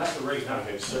 Not the right now.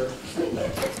 Okay, sir.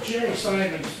 Jerry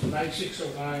Simons,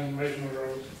 9609 Reginald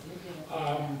Road.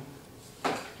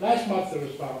 Last month there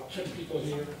was about 10 people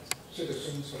here,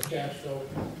 citizens of Casco,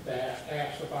 that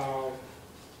asked about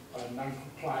a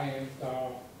non-compliant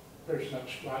person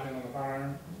that's squatting on the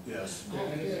barn. Yes.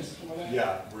 Anything from that?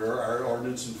 Yeah, we're our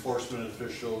ordinance enforcement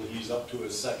official. He's up to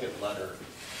his second letter.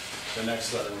 The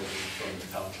next letter will be from the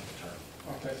township attorney.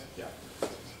 Okay. Yeah.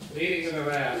 Leading into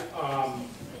that, a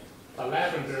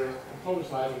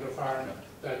proposed lavender farm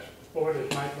that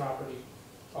borders my property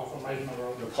off of Reginald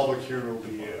Road. The public hearing will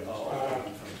be from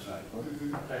tonight.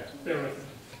 Okay, bear with me.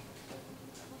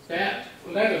 That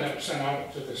letter that was sent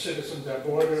out to the citizens that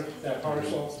border that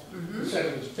parcel said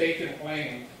it was vacant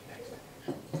land.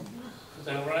 Is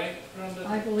that right, Rhonda?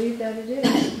 I believe that it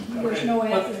is. There's Okay, no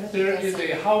but address. there is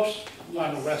a house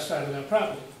on the west side of that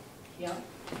property. Yep.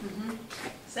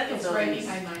 Several It's right buildings.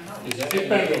 behind my house. It's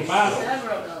been remodeled.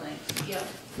 Several buildings, yep.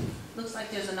 Looks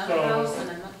like there's another So- house and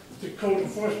another. The code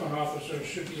enforcement officer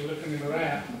should be looking into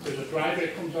that. There's a driveway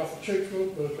that comes off of Church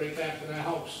Road, goes right back to that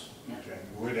house. Okay.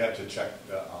 We'd have to check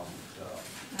the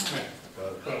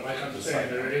But like I'm saying,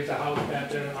 there is a house back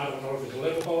there, I don't know if it's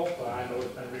livable, but I know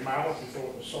it's been remodeled before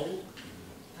it was sold.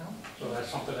 So that's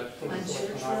something that code On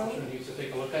enforcement Church officer Road? needs to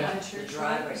take a look On at. Church Road?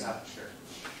 Driveway's up Church.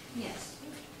 Yes.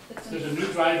 There's a new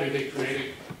driveway they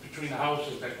created between the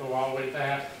houses that go all the way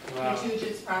back to the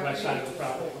Juju's property. west side of the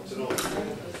property.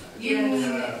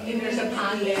 There's a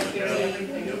pond there.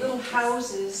 The little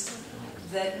houses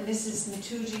that Mrs.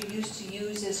 Matucci used to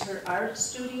use as her art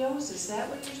studios, is that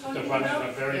what you're The talking one in about?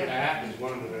 the very back is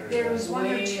one of the very. There was one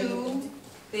or two,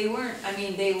 they weren't, I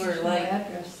mean, they were No like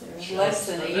address there. less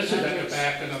than This is at the 800.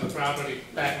 back end of the property,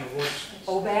 back in the woods.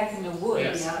 Oh, back in the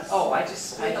woods? Yes. Oh, I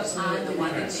just knew On the the one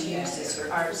one that that she she used as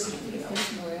her art studio.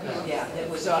 No Yeah, that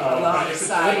was So, alongside, if it's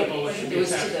livable, it should it be was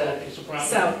to attached to a piece of the property.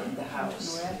 south of the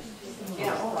house. address.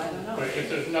 Yeah, oh, I don't know. But if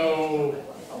there's no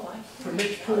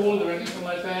permits pulled or anything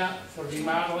like that for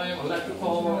remodeling, electrical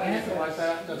or anything like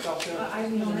that, that's out there. I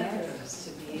need an address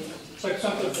to be able to. It's like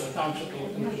something for the township to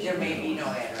look into. There may be no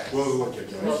address. We'll look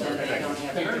at Well, that. then they don't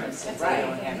have permits, if they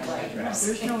don't have an address.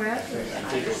 There's no address.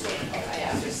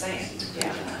 I'm just saying,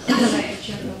 yeah.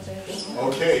 Check out there.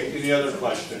 Okay, any other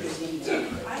questions?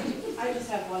 I just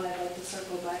have one I'd like to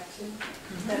circle back to.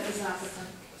 That is not the same.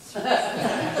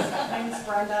 My name's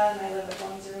Brenda and I live at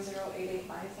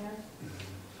 100885 there.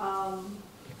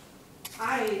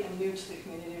 I am new to the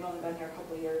community, I've only been here a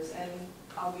couple of years, and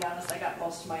I'll be honest, I got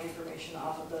most of my information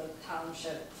off of the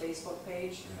township Facebook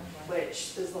page,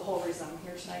 which is the whole reason I'm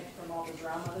here tonight, from all the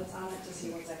drama that's on it, to see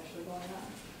what's actually going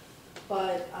on.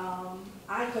 But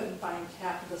I couldn't find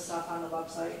half of the stuff on the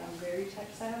website, I'm very tech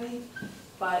savvy,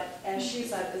 but as she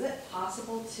said, is it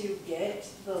possible to get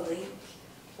the link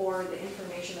or the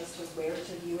information as to where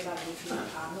to view it on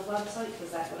the website, because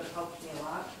that would have helped me a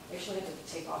lot. I actually had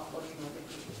to take off working with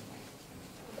the people.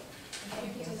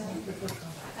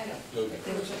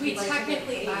 We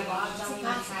technically, by law, don't even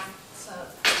have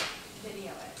to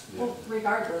video it. Well,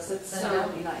 regardless, it's still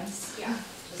really nice. Yeah.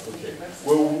 Okay,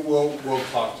 we'll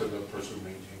talk to the person who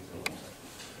maintains the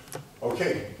website.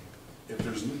 Okay, if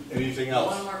there's anything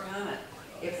else. One more comment,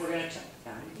 if we're gonna check,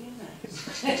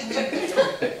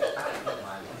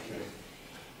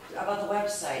 about the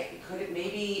website, could it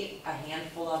maybe a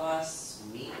handful of us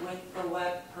meet with the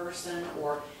web person,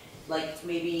 or like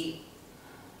maybe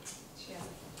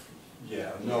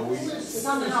Yeah, no, we,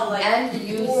 somehow like End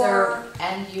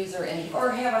user input.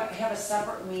 or have a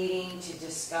separate meeting to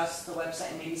discuss the website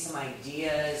and maybe some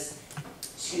ideas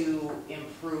to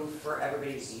improve for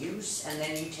everybody's use, and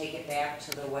then you take it back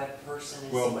to the web person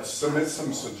and see well, what's submit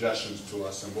some suggestions to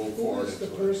us and we'll Who forward is it the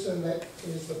to person that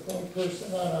is the point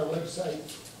person on our website?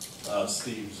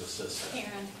 Steve's assistant.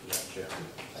 Karen. Yeah, Karen.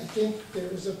 I think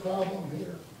there is a problem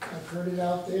here. I've heard it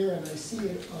out there and I see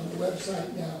it on the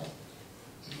website now.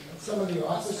 Some of the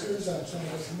officers on some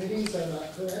of the committees are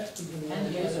not correct. even though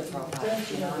End they user have profile,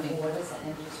 attention you know, I on mean, the what board. does the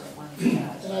end user want to do?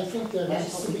 And I think there That's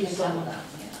needs what to we be can some tell them,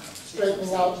 yeah.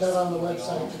 straightening out that on the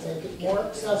website to make it more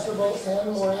accessible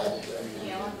and more accurate.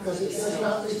 Because it does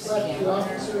not reflect the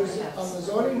officers on the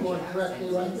zoning board correctly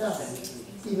right now,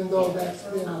 even though that's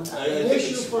been an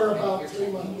issue for about 3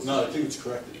 months. No, I think it's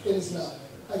corrected. It is not.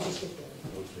 I just looked at it.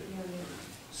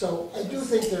 So I do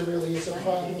think there really is a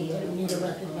problem that we need to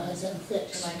recognize and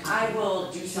fix. I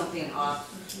will do something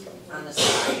off on the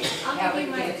side. I'll give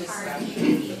you my card, you can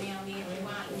email me if you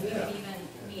want, and we could even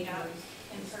meet up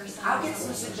in person. I'll get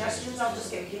some suggestions, I'll just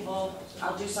get people,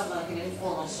 I'll do something like an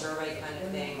informal survey kind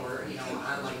of thing, or, you know,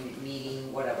 online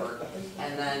meeting, whatever,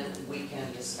 and then we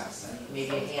can discuss it.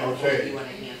 Maybe a handful of you and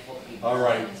a handful of people. All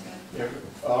right,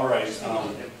 all right,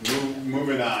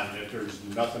 moving on, if there's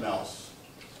nothing else.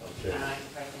 Okay.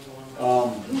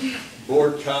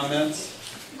 Board comments?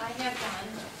 I have one.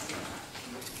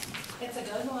 It's a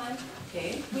good one.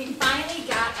 Okay. We finally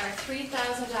got our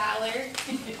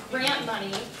 $3,000 grant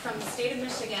money from the state of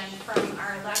Michigan from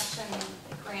our election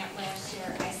grant last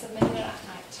year. I submitted it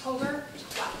on October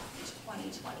 12th,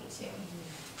 2022.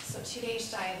 So 2 days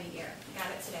shy of a year.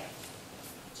 Got it today.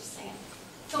 Just saying.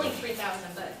 It's only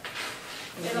 $3,000, but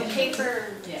it'll pay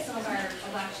for some of our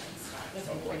election stuff.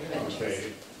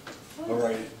 Okay. All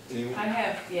right. I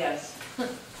have, yes.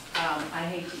 I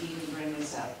hate to even bring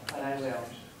this up, but I will.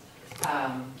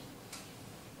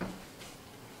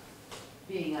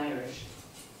 Being Irish,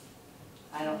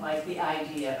 I don't like the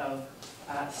idea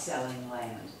of selling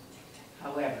land.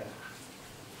 However,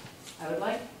 I would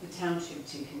like the township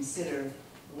to consider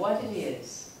what it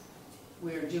is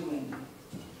we're doing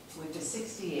with the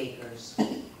 60 acres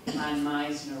on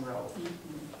Meisner Road.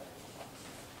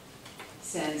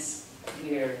 Since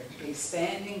we're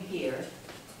expanding here,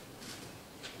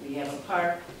 we have a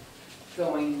park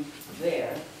going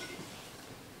there.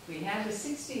 We have the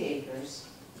 60 acres.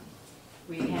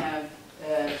 We have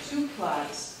 2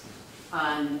 plots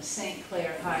on St.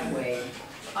 Clair Highway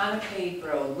on a paved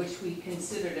road, which we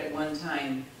considered at one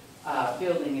time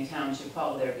building a township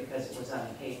hall there because it was on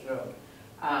a paved road.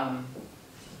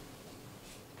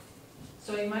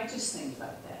 So you might just think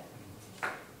about that.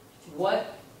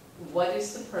 What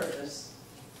is the purpose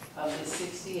of the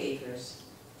 60 acres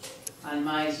on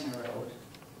Meisner Road?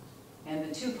 And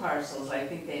the 2 parcels, I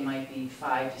think they might be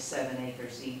 5 to 7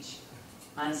 acres each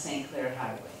on St. Clair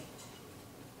Highway.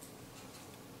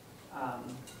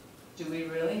 Do we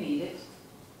really need it?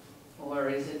 Or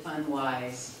is it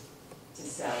unwise to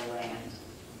sell land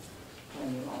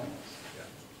when you own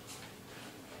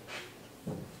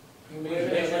it? Where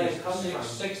did that land come from?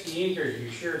 60 acres, you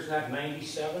sure it's not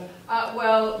 97?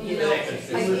 Well, you know, Is that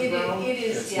consumer's ground? it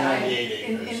is, It's yeah, 98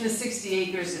 acres. in the 60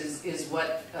 acres is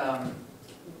what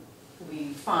we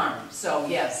farm. So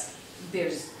yes,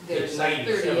 there's It's like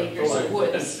 30 97 acres of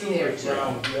woods there consumer's too.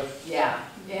 ground, yeah.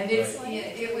 Yeah, and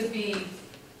it would be,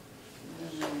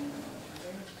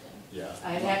 Yeah.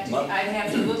 I'd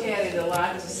have to look at it a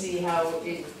lot to see how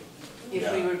if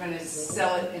we were gonna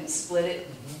sell it and split it.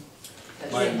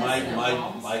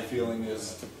 My feeling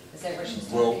is, Is that where she's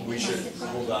well, talking? we should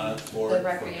hold on it for The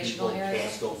people recreational at area?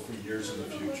 Casco for years in the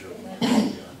future.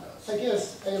 I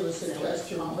guess I have a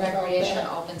suggestion. How about Recreation,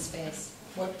 that? open space.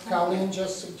 What Colleen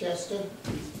just suggested,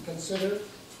 consider,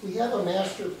 we have a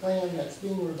master plan that's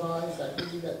being revised, I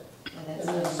believe that, and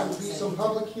there's going to be some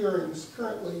public hearings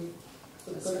currently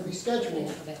that are going to be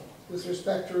scheduled with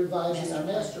respect to revising our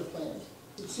master plan.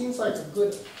 It seems like a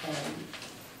good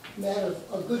matter,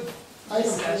 a good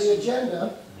item for the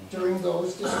agenda during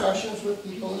those discussions with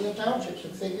people in the township to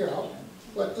figure out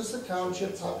what does the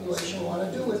township population want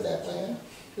to do with that land?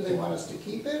 Do they want us to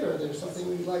keep it, or there's something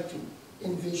we'd like to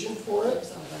envision for it?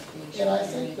 And I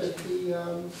think that the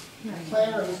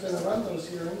planner who's going to run those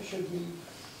hearings should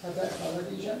have that on the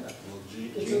agenda. Well,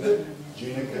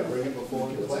 Gina can bring it before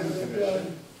the planning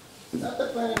commission. Not the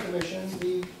planning commission,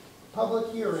 the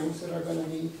public hearings that are going to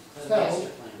be held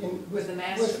With the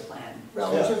master plan.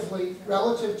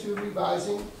 relative to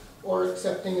revising or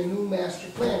accepting a new master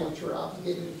plan, which we're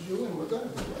obligated to do, and we're going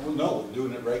to do. Well, no, we're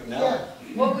doing it right now. Yeah.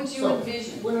 What would you So,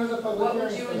 envision? when are the public What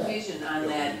would hearings you for that? envision on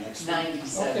that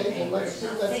 97 Okay, then let's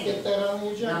acres? get that on the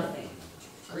agenda. Nothing.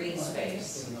 Green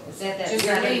space. Is that that Just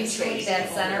center, green space. that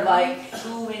center? Like,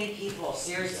 too many people,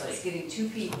 seriously. It's getting too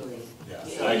peoply. Yeah.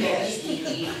 I know.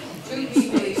 Too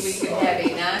peoply, we could have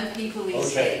a non-peoply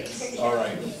Okay, space. all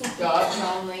right. Dogs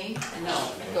only,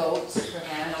 no, goats,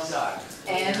 and No dogs.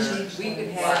 and we could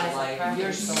have Wildlife.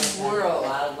 your squirrel.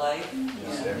 Wildlife,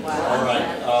 All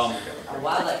right, a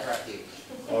wildlife refuge.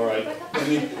 all right.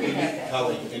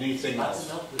 Anything Lots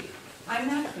else? of milkweed. I'm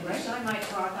not finished, I might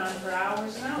talk on for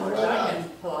hours and hours. I've been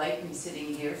polite and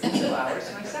sitting here for 2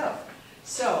 hours myself.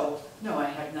 So, no, I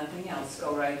have nothing else,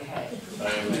 go right ahead.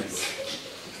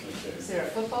 Is there a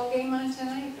football game on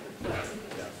tonight?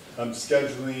 I'm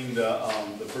scheduling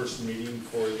the first meeting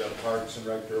for the Parks and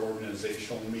Rec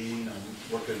organizational meeting.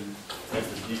 I'm working at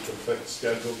the deconflict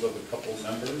schedules of a couple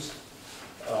members.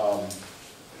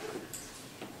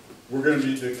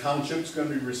 The township's gonna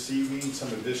be receiving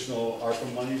some additional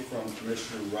ARPA money from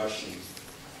Commissioner Rushing.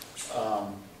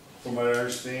 From what I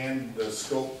understand, the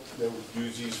scope that we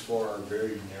use these for are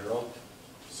very narrow.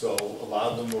 So a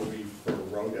lot of them will be for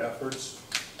road efforts,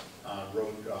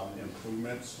 road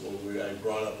improvements. I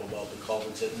brought up about the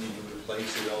culverts that need to be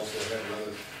replaced. We also have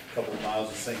another couple of miles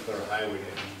of St. Clair Highway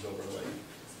that needs overlaid.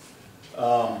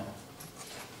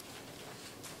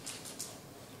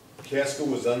 Casco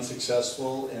was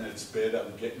unsuccessful in its bid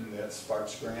of getting that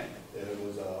Sparks grant. It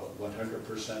was a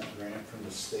 100% grant from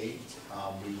the state.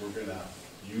 We were gonna,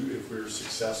 if we were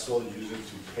successful, use it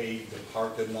to pave the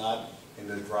parking lot and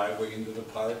the driveway into the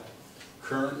park.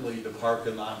 Currently, the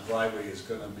parking lot and driveway is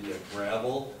gonna be a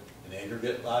gravel, an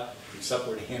aggregate lot, except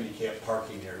where the handicap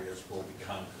parking areas will be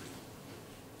concrete.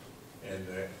 And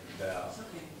the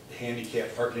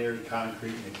handicap parking area is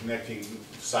concrete, and the connecting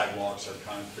sidewalks are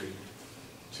concrete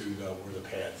to where the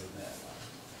pads and that are.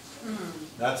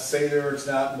 Not to say it's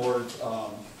not more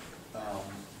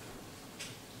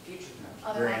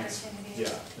Other grants, opportunities?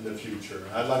 yeah, in the future.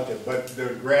 I'd like to, but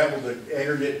the gravel, the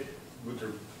aggregate, what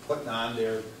they're putting on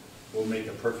there will make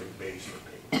a perfect base for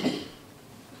paving.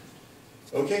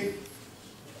 Okay,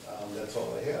 that's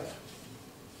all I have.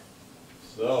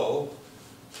 So,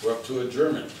 we're up to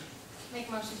adjournment. Make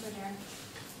a motion to adjourn.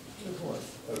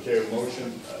 Okay, a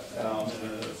motion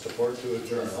and a support to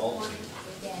adjourn. All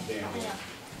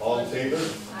in favor?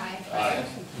 Aye.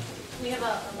 We have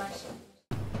a election.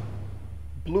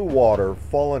 Blue Water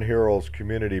Fallen Heroes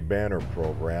Community Banner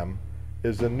Program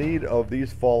is in need of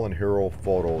these fallen hero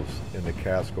photos in the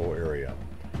Casco area.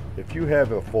 If you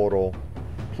have a photo,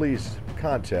 please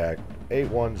contact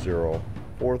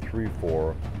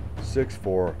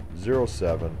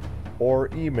 810-434-6407 or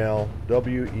email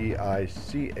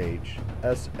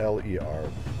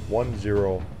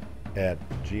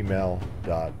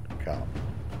weichsler10@gmail.com.